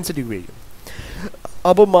ഉപയോഗിക്കുന്നത്? ഡെൻസിറ്റി ഉപയോഗിക്കുന്നത്.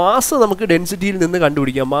 അപ്പോൾ മാസ് നമുക്ക് ഡെൻസിറ്റിയിൽ നിന്ന്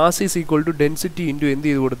കണ്ടുപിടിക്കാം. Mass is equal to density into എന്ത്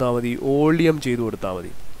ചെയ്ത് കൊടുത്താൽ മതി? വോളിയം ചെയ്ത് കൊടുത്താൽ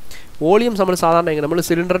മതി. വോളിയം നമ്മൾ സാധാരണ എങ്ങനെ നമ്മൾ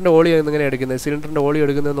സിലിണ്ടറിൻ്റെ വോളിയം എങ്ങനെ എടുക്കുന്നത്? സിലിണ്ടറിൻ്റെ വോളിയം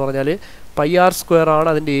എടുക്കുന്നതെന്ന് പറഞ്ഞാൽ πr² ആണ്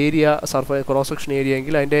അതിൻ്റെ area, surface cross section area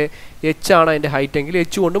എങ്കിൽ അതിൻ്റെ എച്ച് ആണ് അതിൻ്റെ ഹൈറ്റ് എങ്കിൽ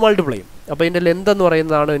എച്ച് കൊണ്ട് മൾട്ടിപ്ലൈ ചെയ്യും. അപ്പോൾ ഇതിൻ്റെ ലെന്ത് എന്ന്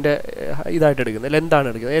പറയുന്നതാണ് ഇതിൻ്റെ ഇതായിട്ട് എടുക്കുന്നത്, ലെന്താണ്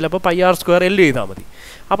എടുക്കുന്നത്. അതിലപ്പോൾ πr² L ചെയ്താൽ മതി.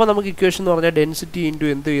 അപ്പോൾ നമുക്ക് ഇക്വേഷൻ എന്ന് പറഞ്ഞാൽ ഡെൻസിറ്റി ഇൻറ്റു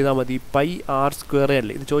എന്ത് ചെയ്താൽ മതി? πr² L.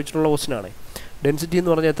 ഇത് ചോദിച്ചിട്ടുള്ള ക്വസ്റ്റൻ ആണ്. ഡെൻസിറ്റി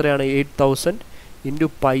എന്ന് പറഞ്ഞാൽ എത്രയാണ്? 8000 into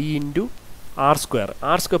pi into r².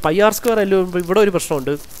 πr² L ഇവിടെ ഒരു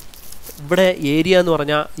പ്രശ്നമുണ്ട്. ഇവിടെ ഏരിയ എന്ന്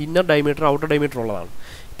പറഞ്ഞാൽ ഇന്നർ ഡയമീറ്റർ ഔട്ടർ ഡയമീറ്റർ ഉള്ളതാണ്.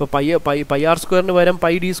 ഇപ്പോൾ πr² പകരം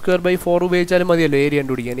πd²/4 ഉപയോഗിച്ചാലും മതിയല്ലോ ഏരിയ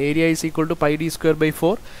കണ്ടുപിടിക്കാൻ. Area is equal to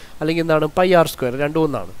πd²/4 അല്ലെങ്കിൽ എന്താണ്? πr², രണ്ടും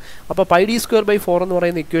ഒന്നാണ്. അപ്പോൾ πd²/4 എന്ന്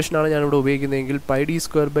പറയുന്ന ഇക്വേഷനാണ് ഞാനിവിടെ ഉപയോഗിക്കുന്നതെങ്കിൽ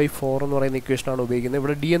πd²/4 എന്ന് പറയുന്ന ഇക്വേഷനാണ് ഉപയോഗിക്കുന്നത്.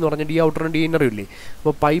 ഇവിടെ ഡി എന്ന് പറഞ്ഞാൽ ഡി ഔട്ടറും ഡി ഇന്നറും ഇല്ലേ?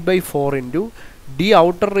 അപ്പോൾ π/4 into D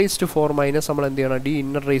outer raise to 4 minus നമ്മൾ എന്ത് ചെയ്യണം? ഡി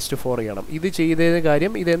ഇന്നർ റേസ് ടു 4 ചെയ്യണം. ഇത് ചെയ്തതിന്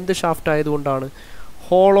കാര്യം ഇതെന്ത് ഷാഫ്റ്റ് ആയതുകൊണ്ടാണ്?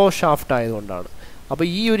 ഹോളോ ഷാഫ്റ്റ് ആയതുകൊണ്ടാണ്. അപ്പോൾ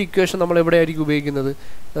ഈ ഒരു ഇക്വേഷൻ നമ്മൾ എവിടെയായിരിക്കും ഉപയോഗിക്കുന്നത്?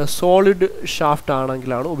 സോളിഡ് ഷാഫ്റ്റ്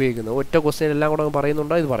ആണെങ്കിലാണ് ഉപയോഗിക്കുന്നത്. ഒറ്റ ക്വസ്റ്റ്യൻ എല്ലാം കൂടെ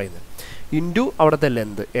പറയുന്നുണ്ടാണ് ഇത് പറയുന്നത്. ഇൻറ്റു അവിടുത്തെ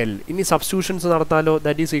ലെന്ത് L. ഇനി substitutions നടത്താലോ?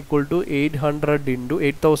 That is equal to 8000 into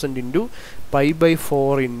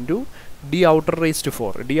π/4 into D outer raise to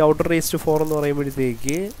 4. D outer raise to 4 എന്ന്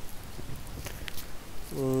പറയുമ്പോഴത്തേക്ക്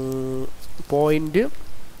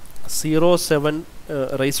 0.07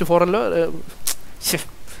 റേസ് ടു 4 അല്ലോ,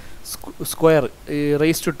 സ്ക്വയർ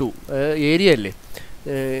റേസ് ടു 2 ഏരിയ അല്ലേ?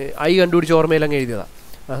 ഐ കണ്ടുപിടിച്ച് ഓർമ്മയിലങ്ങ് എഴുതിയതാണ്,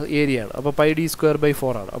 ഏരിയയാണ്. അപ്പോൾ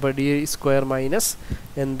πd²/4 ആണ്. അപ്പോൾ d² മൈനസ്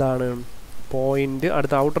എന്താണ്? പോയിൻറ്റ്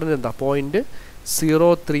അടുത്ത ഔട്ടറിൻ്റെ എന്താ?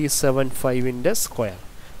 0.0375 സ്ക്വയർ.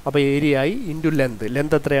 അപ്പോൾ ഏരിയ ആയി ഇൻറ്റു ലെന്ത്.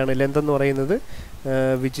 ലെന്ത് എത്രയാണ്? ലെന്ത് എന്ന് പറയുന്നത്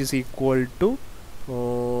വിച്ച് ഈസ് ഈക്വൽ ടു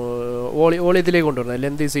വോളിയത്തിലേക്ക് കൊണ്ടുവരുന്നത്.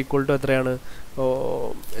 ലെന്ത് ഈസ് ഈക്വൽ ടു എത്രയാണ്?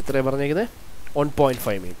 എത്രയാണ് പറഞ്ഞേക്കുന്നത്?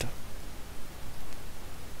 1.5 മീറ്റർ.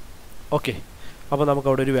 ഓക്കെ, അപ്പോൾ നമുക്ക്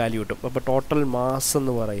അവിടെ ഒരു വാല്യൂ കിട്ടും. അപ്പോൾ ടോട്ടൽ മാസ്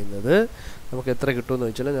എന്ന് പറയുന്നത് നമുക്ക് എത്ര കിട്ടുമെന്ന്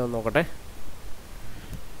വെച്ചാൽ ഞാൻ നോക്കട്ടെ.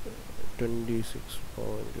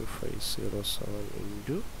 26.507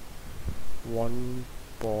 ഇൻറ്റു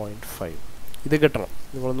 1.5 ഇത് കിട്ടണം.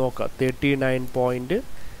 നിങ്ങൾ നോക്കുക,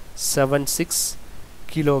 39.76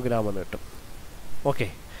 കിലോഗ്രാം എന്ന് കിട്ടും. ഓക്കെ,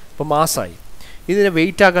 അപ്പോൾ മാസ്സായി. ഇതിനെ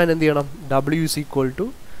വെയിറ്റ് ആക്കാൻ എന്ത് ചെയ്യണം? W is equal to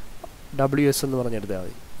WS എന്ന് പറഞ്ഞെടുത്താൽ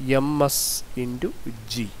മതി. MS into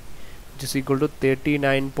G is equal to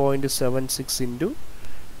 39.76 into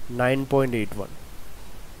 9.81.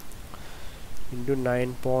 into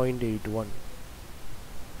 9.81,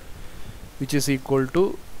 which is equal to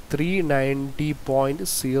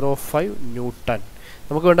 390.05 Newton.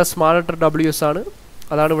 നമുക്ക് വേണ്ട സ്മാൾ ലെറ്റർ WS ആണ്.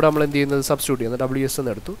 അതാണ് ഇവിടെ നമ്മൾ എന്ത് ചെയ്യുന്നത്, സബ്സ്റ്റിറ്റ്യൂട്ട് ചെയ്യുന്നത്. WS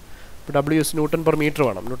എന്ന് എടുത്തു. അപ്പോൾ WS ന്യൂട്ടൺ പെർ മീറ്റർ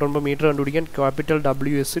വേണം. ന്യൂട്ടൺ പെർ മീറ്റർ കണ്ടുപിടിക്കാൻ ക്യാപിറ്റൽ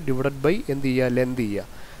WS ഡിവൈഡഡ് ബൈ എന്ത് ചെയ്യുക, ലെന്ത് ചെയ്യുക.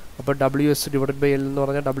 അപ്പോൾ WS ഡിവൈഡഡ് ബൈ L എന്ന്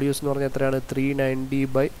പറഞ്ഞാൽ WS എന്ന് പറഞ്ഞാൽ എത്രയാണ്,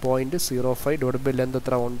 390.05 ഡിവൈഡഡ് ബൈ ലെന്ത്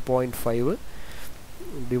എത്ര, 1.5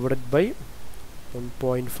 divided by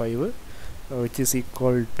 1.5, which is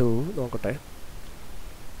equal to, നോക്കട്ടെ,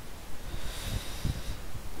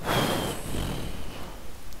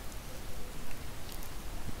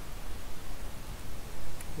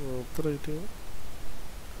 എത്ര കിട്ടി,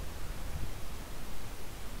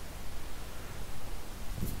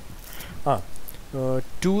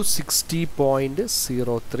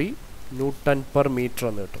 260.03 ന്യൂട്ടൺ പെർ മീറ്റർ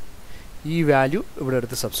എന്ന് കിട്ടും. ഈ വാല്യൂ ഇവിടെ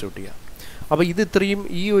എടുത്ത് സബ്സ്റ്റിറ്റ്യൂട്ട് ചെയ്യാം. അപ്പോൾ ഇത് ഇത്രയും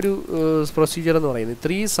ഈ ഒരു പ്രൊസീജിയർ എന്ന് പറയുന്നത്,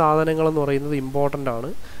 ഇത്രയും സാധനങ്ങളെന്ന് പറയുന്നത് ഇമ്പോർട്ടൻ്റ് ആണ്.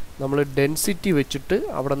 നമ്മൾ ഡെൻസിറ്റി വെച്ചിട്ട്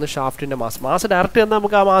അവിടെ നിന്ന് ഷാഫ്റ്റിൻ്റെ മാസ് ഡയറക്റ്റ് തന്നെ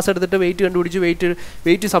നമുക്ക് ആ മാസ് എടുത്തിട്ട് വെയിറ്റ് കണ്ടുപിടിച്ച് വെയിറ്റ്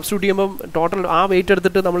സബ്സ്റ്റിറ്റ്യൂട്ട് ചെയ്യുമ്പം ടോട്ടൽ ആ വെയിറ്റ്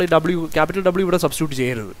എടുത്തിട്ട് നമ്മൾ ക്യാപിറ്റൽ W ഇവിടെ സബ്സ്റ്റിറ്റ്യൂട്ട്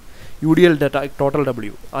ചെയ്യരുത്. UDL ടോട്ടൽ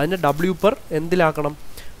W അതിൻ്റെ W പെർ എന്തിലാക്കണം,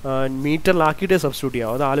 മീറ്ററിലാക്കിയിട്ടേ സബ്സ്റ്റിറ്റ്യൂട്ട്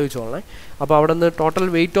ചെയ്യാം. അത് ആലോചിച്ചോളണേ. അപ്പോൾ അവിടെ നിന്ന് total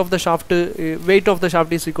weight of the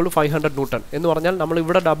shaft is equal to 500 newton എന്ന് പറഞ്ഞാൽ നമ്മൾ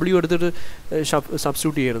ഇവിടെ W എടുത്തിട്ട്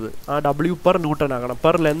സബ്സ്റ്റിറ്റ്യൂട്ട് ചെയ്യരുത്. ആ W പെർ ന്യൂട്ടൺ ആക്കണം.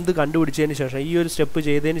 പെർ ലെന്ത് കണ്ടുപിടിച്ചതിന് ശേഷം, ഈ ഒരു സ്റ്റെപ്പ്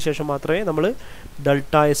ചെയ്തതിന് ശേഷം മാത്രമേ നമ്മൾ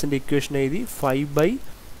ഡെൽറ്റ എസിൻ്റെ ഇക്വേഷൻ എഴുതി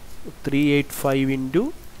 5/385 ഇൻറ്റു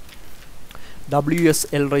WS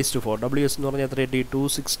L⁻⁴. WS എന്ന് പറഞ്ഞാൽ എത്ര കിട്ടി,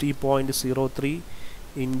 260.03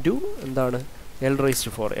 ഇൻറ്റു എന്താണ്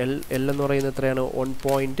L⁻⁴. L എന്ന് പറയുന്നത് എത്രയാണ്,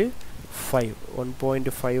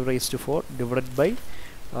 1.5 divided by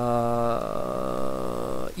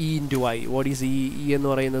E into I. What is E എന്ന്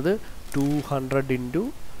പറയുന്നത് 200 ഇൻറ്റു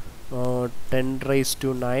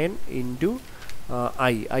 10⁻⁹ ഇൻറ്റു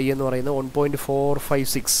I എന്ന് പറയുന്നത്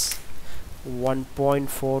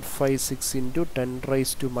 1.456 ഇൻറ്റു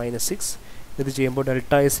 10⁻⁻⁶. ഇത് ചെയ്യുമ്പോൾ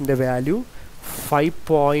ഡെൽറ്റ എസിൻ്റെ വാല്യൂ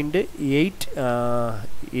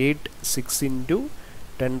 5.886 ഇൻറ്റു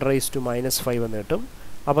 10⁻⁻5 എന്ന് കിട്ടും.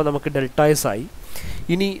 അപ്പോൾ നമുക്ക് ഡെൽറ്റ എസ് ആയി.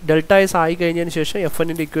 ഇനി ഡെൽറ്റ എസ് ആയി കഴിഞ്ഞതിന് ശേഷം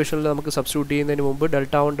FN-ൻ്റെ ഇക്വേഷനിൽ നമുക്ക് സബ്സ്റ്റിറ്റ്യൂട്ട് ചെയ്യുന്നതിന് മുമ്പ്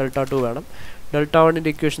ഡെൽറ്റ 1 ഡെൽറ്റ 2 വേണം. ഡെൽറ്റ 1ൻ്റെ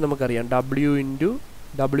ഇക്വേഷൻ നമുക്കറിയാം,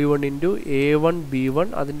 W1 ഇൻറ്റു A1 B1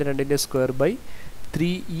 അതിൻ്റെ രണ്ടിൻ്റെ square by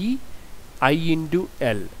 3E I into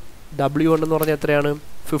L. W1 എന്ന് പറഞ്ഞാൽ എത്രയാണ്,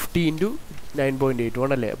 50 ഇൻറ്റു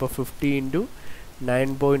 9.81 അല്ലേ. അപ്പോൾ 50 into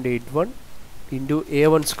 9.81 into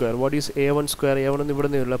A1 square. What is A1 square? A1 എന്ന് ഇവിടെ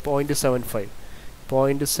നിന്നില്ല,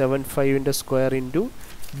 0.75 സ്ക്വയർ ഇൻറ്റു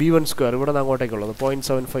B1 സ്ക്വയർ, ഇവിടെ നിന്ന് അങ്ങോട്ടേക്കുള്ളത്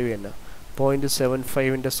 0.75 തന്നെ.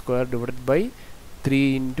 0.75 square divided by 3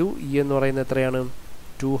 into E എന്ന് പറയുന്നത് എത്രയാണ്,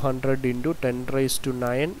 200 ഇൻറ്റു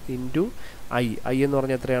 10⁻⁹ ഇൻറ്റു I എന്ന്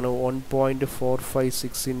പറഞ്ഞാൽ എത്രയാണ്,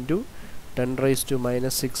 1.456 ഇൻറ്റു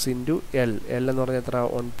 10⁻⁻6 ഇൻറ്റു L എന്ന് പറഞ്ഞാൽ എത്ര,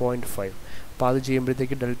 1.5. അപ്പോൾ അത്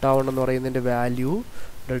ചെയ്യുമ്പോഴത്തേക്ക് ഡെൽറ്റ 1 എന്ന് പറയുന്നതിൻ്റെ വാല്യൂ,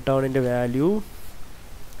 ഡെൽറ്റ 1ൻ്റെ വാല്യൂ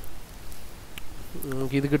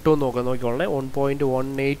നമുക്ക് ഇത് കിട്ടുമെന്ന് നോക്കിക്കോളണേ.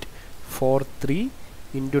 1.1843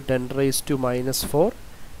 ഇൻറ്റു 10⁻⁻4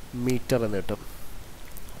 മീറ്റർ എന്ന് കിട്ടും.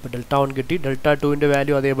 അപ്പോൾ ഡെൽറ്റ 1 കിട്ടി. ഡെൽറ്റ 2ൻ്റെ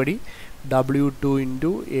വാല്യൂ അതേപടി W2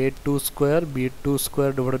 into A2 square B2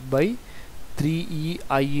 square divided by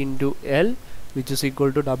 3EI into L which is equal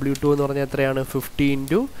to W2 എന്ന് പറഞ്ഞാൽ എത്രയാണ്, 50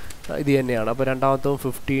 ഇൻറ്റു ഇത് തന്നെയാണ്. അപ്പോൾ രണ്ടാമത്തും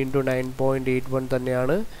 50 ഇൻറ്റു 9.81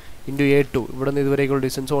 തന്നെയാണ് ഇൻറ്റു A2. ഇവിടെ നിന്ന് ഇതുവരേക്കുള്ള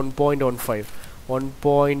ഡിസ്റ്റൻസ്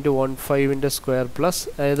 1.15 സ്ക്വയർ പ്ലസ്,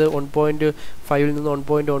 അതായത് 1.5 നിന്ന്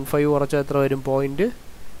 1.15 കുറച്ചാൽ എത്ര വരും,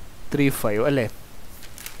 0.35 അല്ലേ.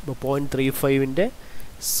 അപ്പോൾ 0.35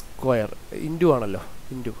 സ്ക്വയർ ഇൻറ്റു ആണല്ലോ,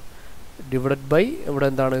 ഇൻറ്റു ഡിവൈഡഡ് ബൈ ഇവിടെ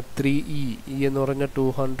എന്താണ് 3E എന്ന് പറഞ്ഞാൽ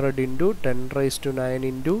 200 into 10⁻⁹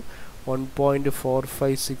 into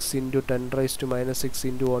 1.456 into 10⁻⁻6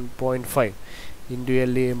 into 1.5 into L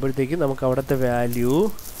ചെയ്യുമ്പോഴത്തേക്ക് നമുക്ക് അവിടുത്തെ value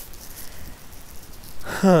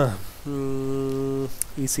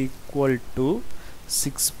is equal to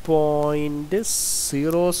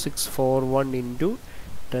 6.0641 into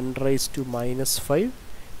 10⁻⁻5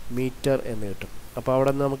 metre എന്ന് കിട്ടും. അപ്പോൾ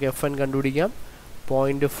അവിടെ നിന്ന് നമുക്ക് FN കണ്ടുപിടിക്കാം.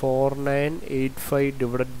 0.4985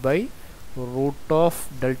 divided by root of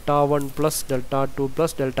delta 1 plus delta 2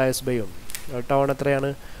 plus delta S by 1. Delta 1 എത്രയാണ്,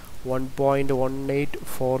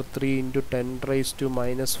 1.1843 into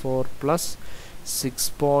 10⁻⁻4 plus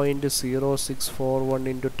 6.0641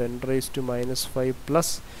 into 10⁻⁻5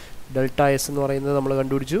 plus delta S എന്ന് പറയുന്നത് നമ്മൾ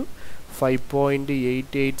കണ്ടുപിടിച്ചു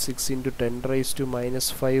 5.886 ഇൻറ്റു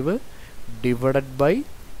 10⁻⁻5 ഡിവൈഡഡ് ബൈ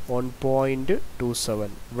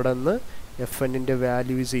 1.27. ഇവിടെ നിന്ന് FN-ൻ്റെ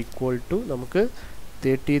വാല്യൂ ഈസ് ഈക്വൽ ടു നമുക്ക്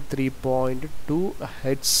 33.2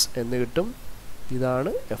 ഹെഡ്സ് എന്ന് കിട്ടും. ഇതാണ്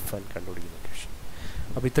FN കണ്ടുപിടിക്കുന്ന ഇക്വേഷൻ.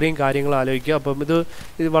 അപ്പോൾ ഇത്രയും കാര്യങ്ങൾ ആലോചിക്കുക. അപ്പം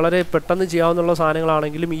ഇത് വളരെ പെട്ടെന്ന് ചെയ്യാവുന്ന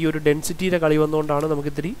സാധനങ്ങളാണെങ്കിലും ഈ ഒരു ഡെൻസിറ്റിയുടെ കളി വന്നുകൊണ്ടാണ്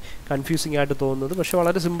നമുക്ക് ഇത്തിരി കൺഫ്യൂസിങ് ആയിട്ട് തോന്നുന്നത്. പക്ഷേ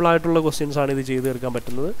വളരെ സിമ്പിളായിട്ടുള്ള ക്വസ്റ്റ്യൻസാണ് ഇത് ചെയ്ത് തീർക്കാൻ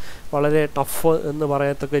പറ്റുന്നത്. വളരെ ടഫ് എന്ന്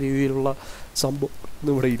പറയത്തക്ക രീതിയിലുള്ള സംഭവം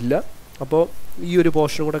ഒന്നും ഇവിടെ ഇല്ല. അപ്പോൾ ഈ ഒരു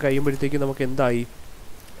പോർഷൻ കൂടെ കഴിയുമ്പോഴത്തേക്ക് നമുക്ക് എന്തായി,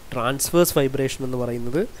 ട്രാൻസ്വേഴ്സ് വൈബ്രേഷൻ എന്ന്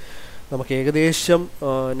പറയുന്നത് നമുക്ക് ഏകദേശം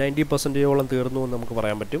 90% തീർന്നു എന്ന് നമുക്ക്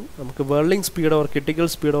പറയാൻ പറ്റും. നമുക്ക് വെർലിംഗ് speed or critical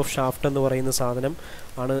speed of shaft എന്ന് പറയുന്ന സാധനം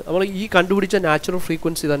ആണ് നമ്മൾ ഈ കണ്ടുപിടിച്ച നാച്ചുറൽ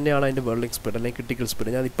ഫ്രീക്വൻസി തന്നെയാണ് അതിൻ്റെ വെർലിംഗ് സ്പീഡ് അല്ലെങ്കിൽ ക്രിട്ടിക്കൽ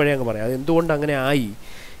സ്പീഡ്. ഞാൻ ഇപ്പോഴേ അങ്ങ് പറയാം. അത് എന്തുകൊണ്ട് അങ്ങനെ ആയി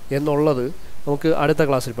എന്നുള്ളത് നമുക്ക് അടുത്ത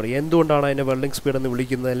ക്ലാസ്സിൽ പറയാം. എന്തുകൊണ്ടാണ് അതിനെ വെർലിംഗ് സ്പീഡ് എന്ന്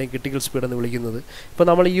വിളിക്കുന്നത് അല്ലെങ്കിൽ ക്രിട്ടിക്കൽ സ്പീഡ് എന്ന് വിളിക്കുന്നത്. ഇപ്പോൾ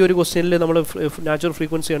നമ്മൾ ഈ ഒരു ക്വസ്റ്റ്യനിൽ നമ്മൾ നാച്ചുറൽ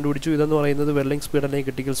ഫ്രീക്വൻസി കണ്ടുപിടിച്ചു. ഇതെന്ന് പറയുന്നത് വെർലിംഗ് സ്പീഡ് അല്ലെങ്കിൽ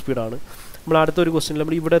ക്രിട്ടിക്കൽ സ്പീഡാണ്. നമ്മൾ അടുത്തൊരു ക്വസ്റ്റ്യനിൽ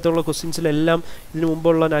നമ്മൾ ഇവിടത്തുള്ള ക്വസ്റ്റ്യൻസിലെല്ലാം ഇതിന്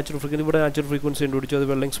മുമ്പുള്ള നാച്ചുറൽ ഫ്രീക്വൻസി ഇവിടെ നാച്ചുറൽ ഫ്രീക്വൻസി കണ്ടുപിടിച്ചു. അത്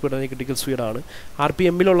വെർലിംഗ് സ്പീഡ് അല്ലെങ്കിൽ ക്രിട്ടിക്കൽ സ്പീഡാണ്.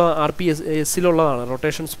 RPSസിലുള്ളതാണ്,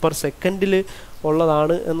 റൊട്ടേഷൻസ് പെർ സെക്കൻഡിൽ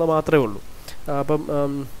ഉള്ളതാണ് എന്ന് മാത്രമേ ഉള്ളൂ. അപ്പം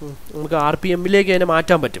നമുക്ക് RPMലേക്ക് അതിനെ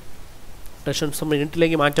മാറ്റാൻ പറ്റും, റൊട്ടേഷൻസ്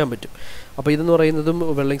മിനിറ്റിലേക്ക് മാറ്റാൻ പറ്റും. അപ്പോൾ ഇതെന്ന് പറയുന്നതും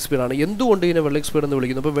വെർലിംഗ് സ്പീഡാണ്. എന്തുകൊണ്ട് ഇതിനെ വെർലിംഗ് സ്പീഡ് എന്ന്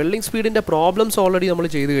വിളിക്കുന്നു? അപ്പോൾ വെർലിംഗ് സ്പീഡിൻ്റെ പ്രോബ്ലംസ് ഓൾറെഡി നമ്മൾ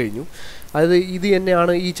ചെയ്ത് കഴിഞ്ഞു. അത് ഇത്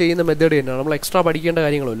തന്നെയാണ് ഈ ചെയ്യുന്ന മെത്തേഡ് തന്നെയാണ്, നമ്മൾ എക്സ്ട്രാ പഠിക്കേണ്ട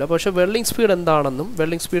കാര്യങ്ങളുമില്ല. പക്ഷേ വെർലിംഗ് സ്പീഡ് എന്താണെന്നും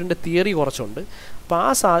വെർലിംഗ് സ്പീഡിൻ്റെ തിയറി കുറച്ചുണ്ട്. അപ്പോൾ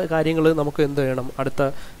ആ കാര്യങ്ങൾ നമുക്ക് എന്ത് ചെയ്യണം, അടുത്ത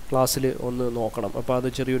ക്ലാസ്സിൽ ഒന്ന് നോക്കണം. അപ്പോൾ അത്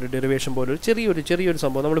ചെറിയൊരു ഡെറിവേഷൻ പോലെ ചെറിയൊരു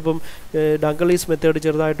സംഭവം നമ്മളിപ്പം ഡങ്കർലീസ് മെത്തേഡ്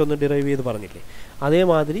ചെറുതായിട്ടൊന്ന് ഡിറൈവ് ചെയ്ത് പറഞ്ഞില്ലേ,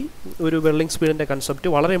 അതേമാതിരി ഒരു വെർലിംഗ് സ്പീഡിൻ്റെ കൺസെപ്റ്റ്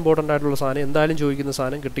വളരെ ഇമ്പോർട്ടൻ്റ് ആയിട്ടുള്ള സാധനം, എന്തായാലും ചോദിക്കുന്ന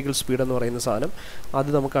സാധനം ക്രിട്ടിക്കൽ സ്പീഡ് എന്ന് പറയുന്ന സാധനം.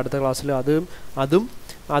 അത് നമുക്ക് അടുത്ത ക്ലാസ്സിൽ അതും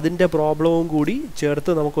അതിൻ്റെ പ്രോബ്ലവും കൂടി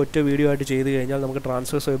ചേർത്ത് നമുക്ക് ഒറ്റ വീഡിയോ ആയിട്ട് ചെയ്ത് കഴിഞ്ഞാൽ നമുക്ക്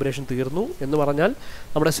ട്രാൻസ്വേഴ്സ് വൈബ്രേഷൻ തീർന്നു എന്ന് പറഞ്ഞാൽ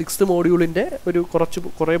നമ്മുടെ 6th മോഡ്യൂളിൻ്റെ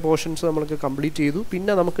കുറേ പോർഷൻസ് നമുക്ക് കംപ്ലീറ്റ് ചെയ്തു.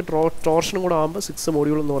 പിന്നെ നമുക്ക് ടോർഷനും കൂടെ ആകുമ്പോൾ 6th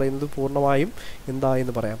മോഡ്യൂൾ എന്ന് പറയുന്നത് പൂർണ്ണമായും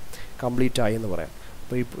എന്തായെന്ന് പറയാം, കംപ്ലീറ്റ് ആയി എന്ന് പറയാം.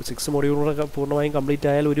 അപ്പോൾ ഈ 6th മോഡ്യൂളിലൂടെ പൂർണ്ണമായും കംപ്ലീറ്റ്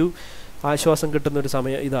ആയാൽ ഒരു ആശ്വാസം കിട്ടുന്ന ഒരു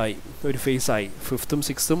സമയം ഇതായി, ഒരു ഫേസായി. 5th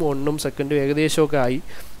 6th 1 2 ഏകദേശമൊക്കെ ആയി.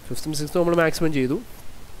 5th 6th നമ്മൾ മാക്സിമം ചെയ്തു.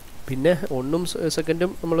 പിന്നെ 1 2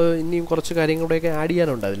 നമ്മൾ ഇനിയും കുറച്ച് കാര്യങ്ങളുടെയൊക്കെ ആഡ്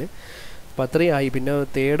ചെയ്യാനുണ്ട് അതിൽ. അപ്പോൾ അത്രയും ആയി. പിന്നെ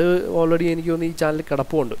 3rd ഓൾറെഡി എനിക്ക് തോന്നുന്നു ഈ ചാനൽ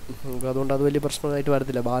കിടപ്പുണ്ട്. അതുകൊണ്ട് അത് വലിയ പ്രശ്നമായിട്ട്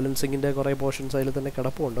വരത്തില്ല. ബാലൻസിങ്ങിൻ്റെ കുറേ പോർഷൻസ് അതിൽ തന്നെ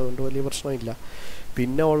കിടപ്പുണ്ട്, അതുകൊണ്ട് വലിയ പ്രശ്നമില്ല.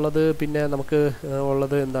 പിന്നെ നമുക്ക്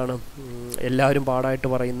ഉള്ളത് എന്താണ്, എല്ലാവരും പാടായിട്ട്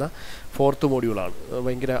പറയുന്ന 4th മോഡ്യൂളാണ്.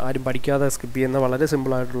 ഭയങ്കര ആരും പഠിക്കാതെ സ്കിപ്പ് ചെയ്യുന്ന വളരെ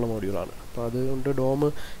സിമ്പിളായിട്ടുള്ള മോഡ്യൂളാണ്. അപ്പോൾ അതുകൊണ്ട് ഡോം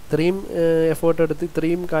ഇത്രയും എഫേർട്ട് എടുത്ത്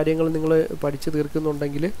ഇത്രയും കാര്യങ്ങൾ നിങ്ങൾ പഠിച്ച്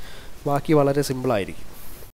തീർക്കുന്നുണ്ടെങ്കിൽ ബാക്കി വളരെ സിമ്പിളായിരിക്കും.